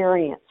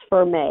experience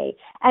for me.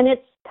 And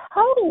it's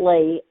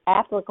totally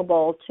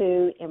applicable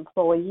to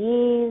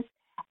employees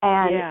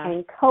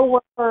and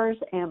coworkers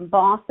and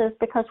bosses,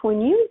 because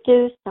when you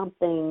do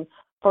something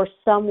for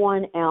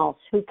someone else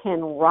who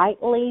can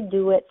rightly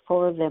do it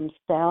for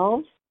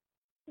themselves,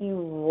 you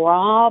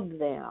rob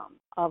them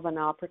of an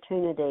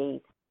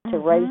opportunity to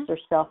raise their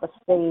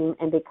self-esteem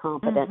and be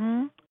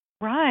confident.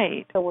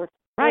 Right. So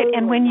right.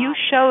 And when you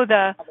show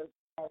the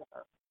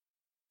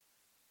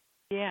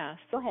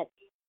Go ahead.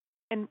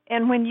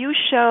 And when you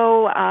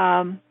show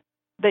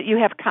that you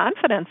have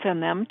confidence in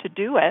them to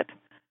do it,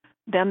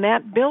 then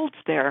that builds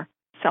their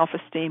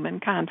self-esteem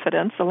and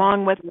confidence,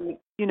 along with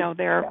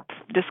their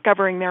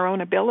discovering their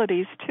own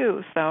abilities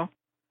too. So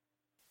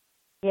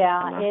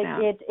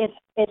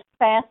it's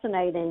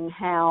fascinating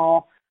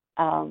how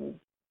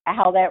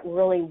that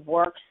really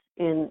works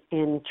in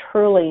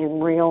truly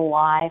in real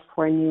life,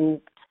 when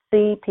you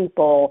see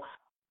people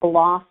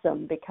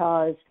blossom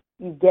because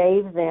you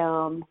gave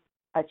them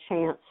a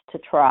chance to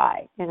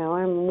try.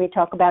 And we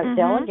talk about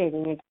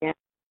delegating again.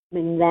 I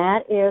mean,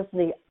 that is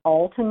the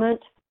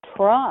ultimate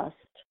trust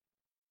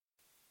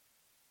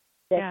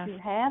that you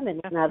have in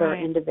another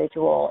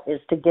individual,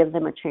 is to give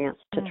them a chance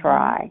to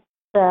try.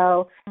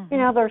 So,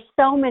 there's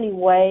so many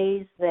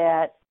ways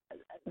that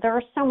there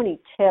are so many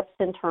tips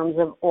in terms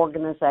of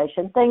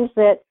organization, things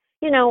that,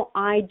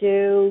 I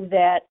do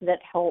that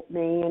help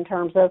me in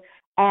terms of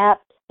apps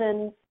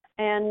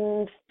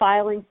and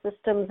filing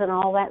systems and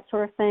all that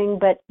sort of thing.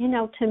 But,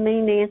 to me,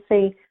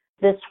 Nancy,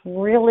 this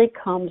really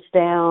comes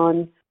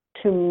down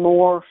to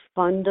more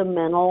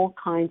fundamental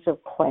kinds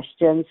of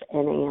questions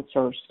and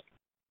answers.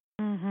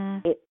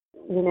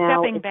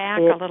 Stepping back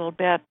a little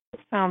bit, it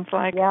sounds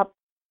like. Yep.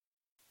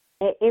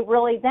 It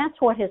really, that's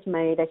what has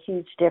made a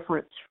huge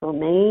difference for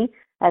me.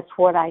 That's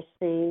what I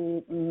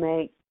see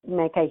make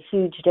make a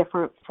huge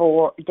difference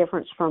for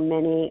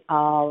many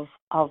of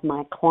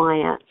my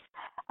clients.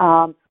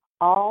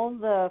 All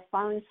the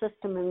filing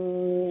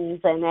systems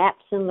and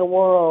apps in the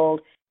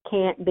world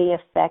can't be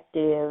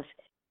effective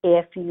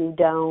if you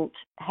don't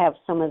have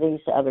some of these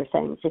other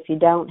things, if you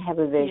don't have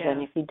a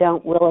vision, if you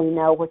don't really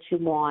know what you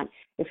want,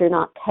 if you're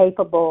not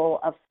capable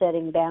of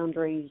setting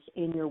boundaries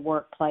in your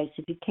workplace,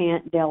 if you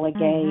can't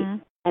delegate,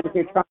 and if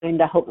you're trying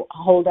to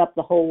hold up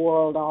the whole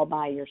world all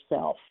by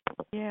yourself.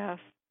 Yes.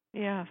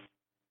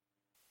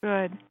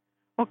 Good.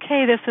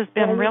 Okay, this has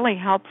been really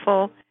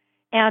helpful.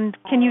 And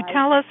can you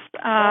tell us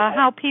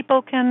how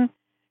people can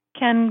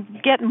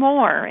get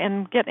more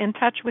and get in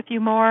touch with you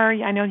more?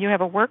 I know you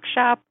have a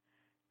workshop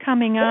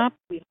coming up.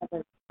 We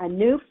have a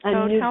new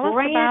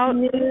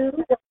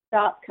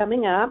workshop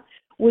coming up.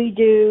 We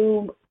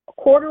do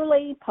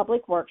quarterly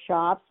public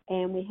workshops,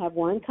 and we have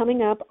one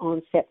coming up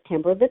on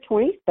September the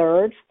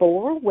 23rd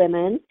for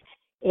women.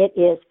 It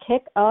is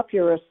Kick Up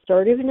Your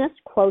Assertiveness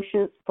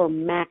Quotient for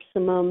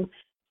Maximum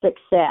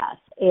Success.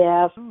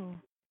 If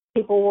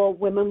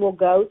women will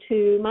go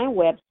to my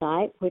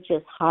website, which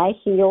is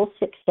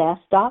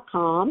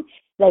highheelsuccess.com.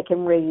 They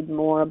can read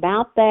more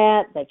about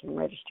that. They can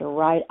register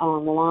right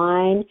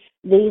online.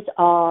 These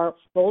are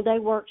full-day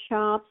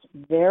workshops,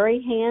 very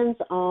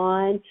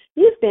hands-on.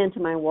 You've been to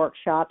my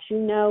workshops. You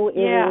know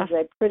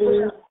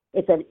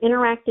it's an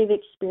interactive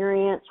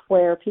experience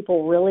where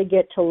people really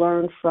get to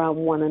learn from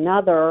one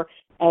another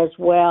as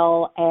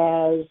well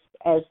as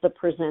the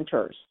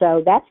presenters.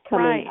 So that's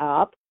coming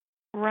up.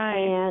 Right.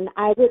 And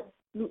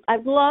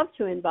I'd love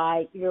to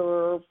invite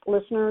your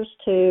listeners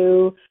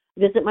to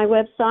visit my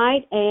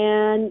website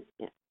and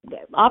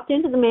opt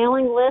into the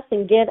mailing list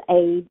and get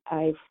a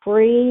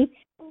free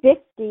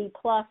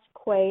 50-plus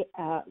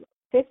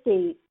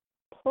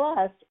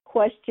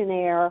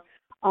questionnaire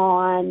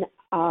on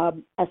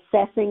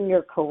assessing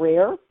your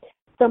career.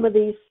 Some of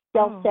these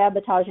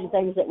self-sabotaging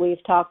things that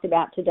we've talked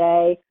about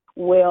today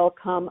will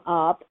come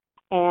up.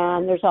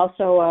 And there's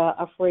also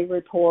a free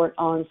report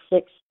on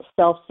 6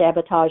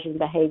 self-sabotaging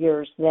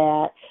behaviors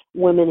that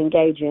women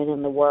engage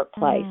in the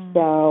workplace.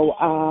 So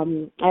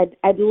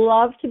I'd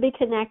love to be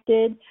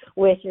connected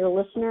with your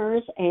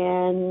listeners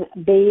and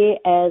be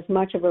as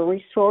much of a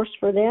resource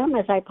for them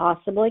as I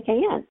possibly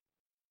can.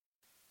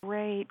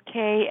 Great,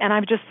 Kay. And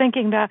I'm just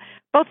thinking that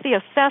both the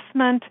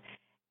assessment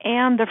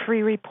and the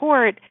free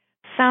report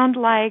sound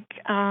like,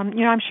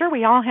 I'm sure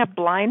we all have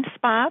blind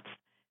spots.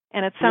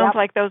 And it sounds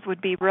like those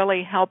would be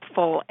really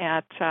helpful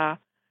at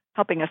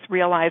helping us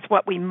realize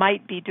what we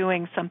might be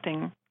doing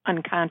something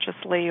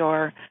unconsciously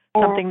or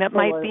something that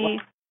might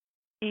be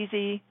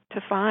easy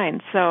to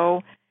find.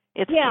 So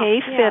it's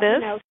Kay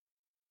Fittis.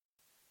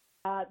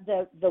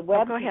 The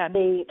web. Go ahead.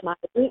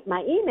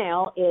 My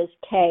email is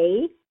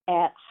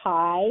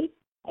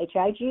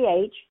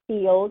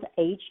Heeled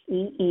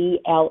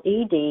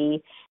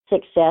HEELED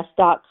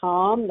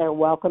success.com. They're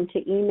welcome to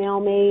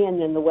email me,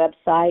 and then the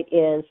website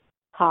is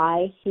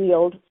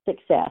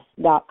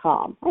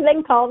highheeledsuccess.com. Or they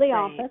can call the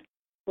office,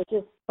 which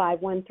is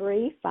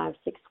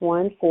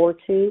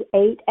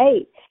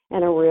 513-561-4288.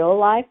 And a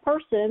real-life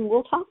person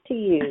will talk to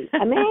you.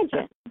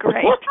 Imagine.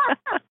 Great.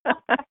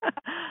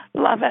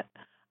 Love it.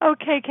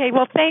 Okay, Kay.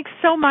 Well, thanks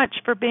so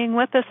much for being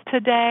with us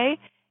today.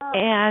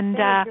 And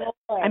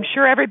I'm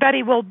sure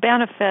everybody will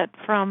benefit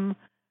from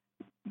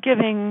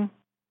giving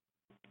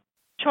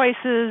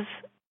choices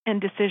and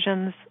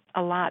decisions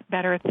a lot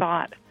better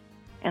thought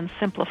and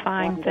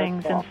simplifying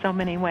things in so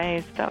many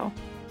ways. So,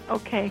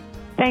 okay.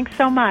 Thanks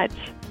so much.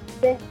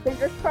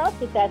 Fingers crossed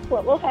that that's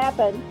what will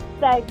happen.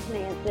 Thanks,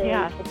 Nancy.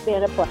 Yeah. It's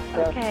been a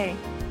pleasure. Okay.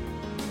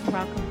 You're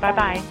welcome.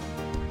 Bye-bye.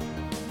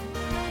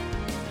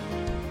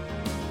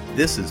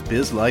 This is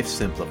Biz Life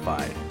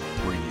Simplified,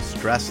 where you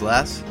stress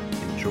less,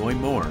 enjoy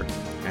more,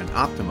 and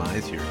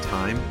optimize your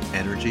time,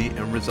 energy,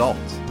 and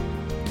results.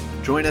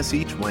 Join us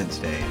each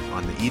Wednesday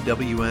on the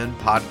EWN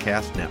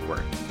Podcast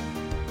Network.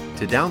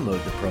 To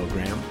download the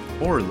program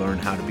or learn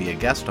how to be a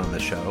guest on the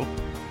show,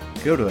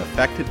 go to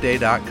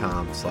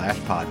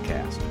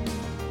effectiveday.com/podcast.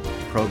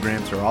 The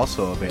programs are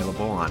also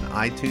available on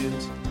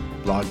iTunes,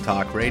 Blog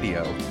Talk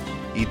Radio,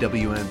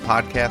 EWN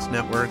Podcast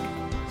Network,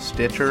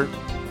 Stitcher,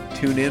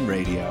 TuneIn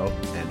Radio,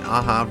 and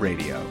AHA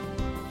Radio.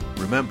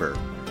 Remember,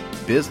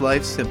 Biz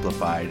Life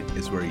Simplified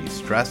is where you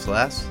stress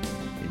less,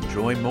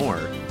 enjoy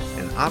more,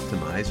 and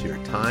optimize your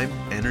time,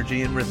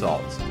 energy, and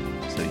results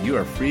so you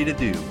are free to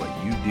do what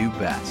you do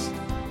best.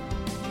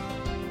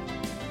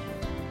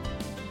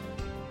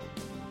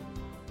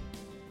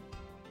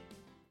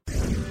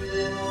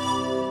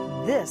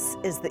 This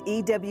is the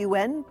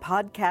EWN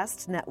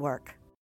Podcast Network.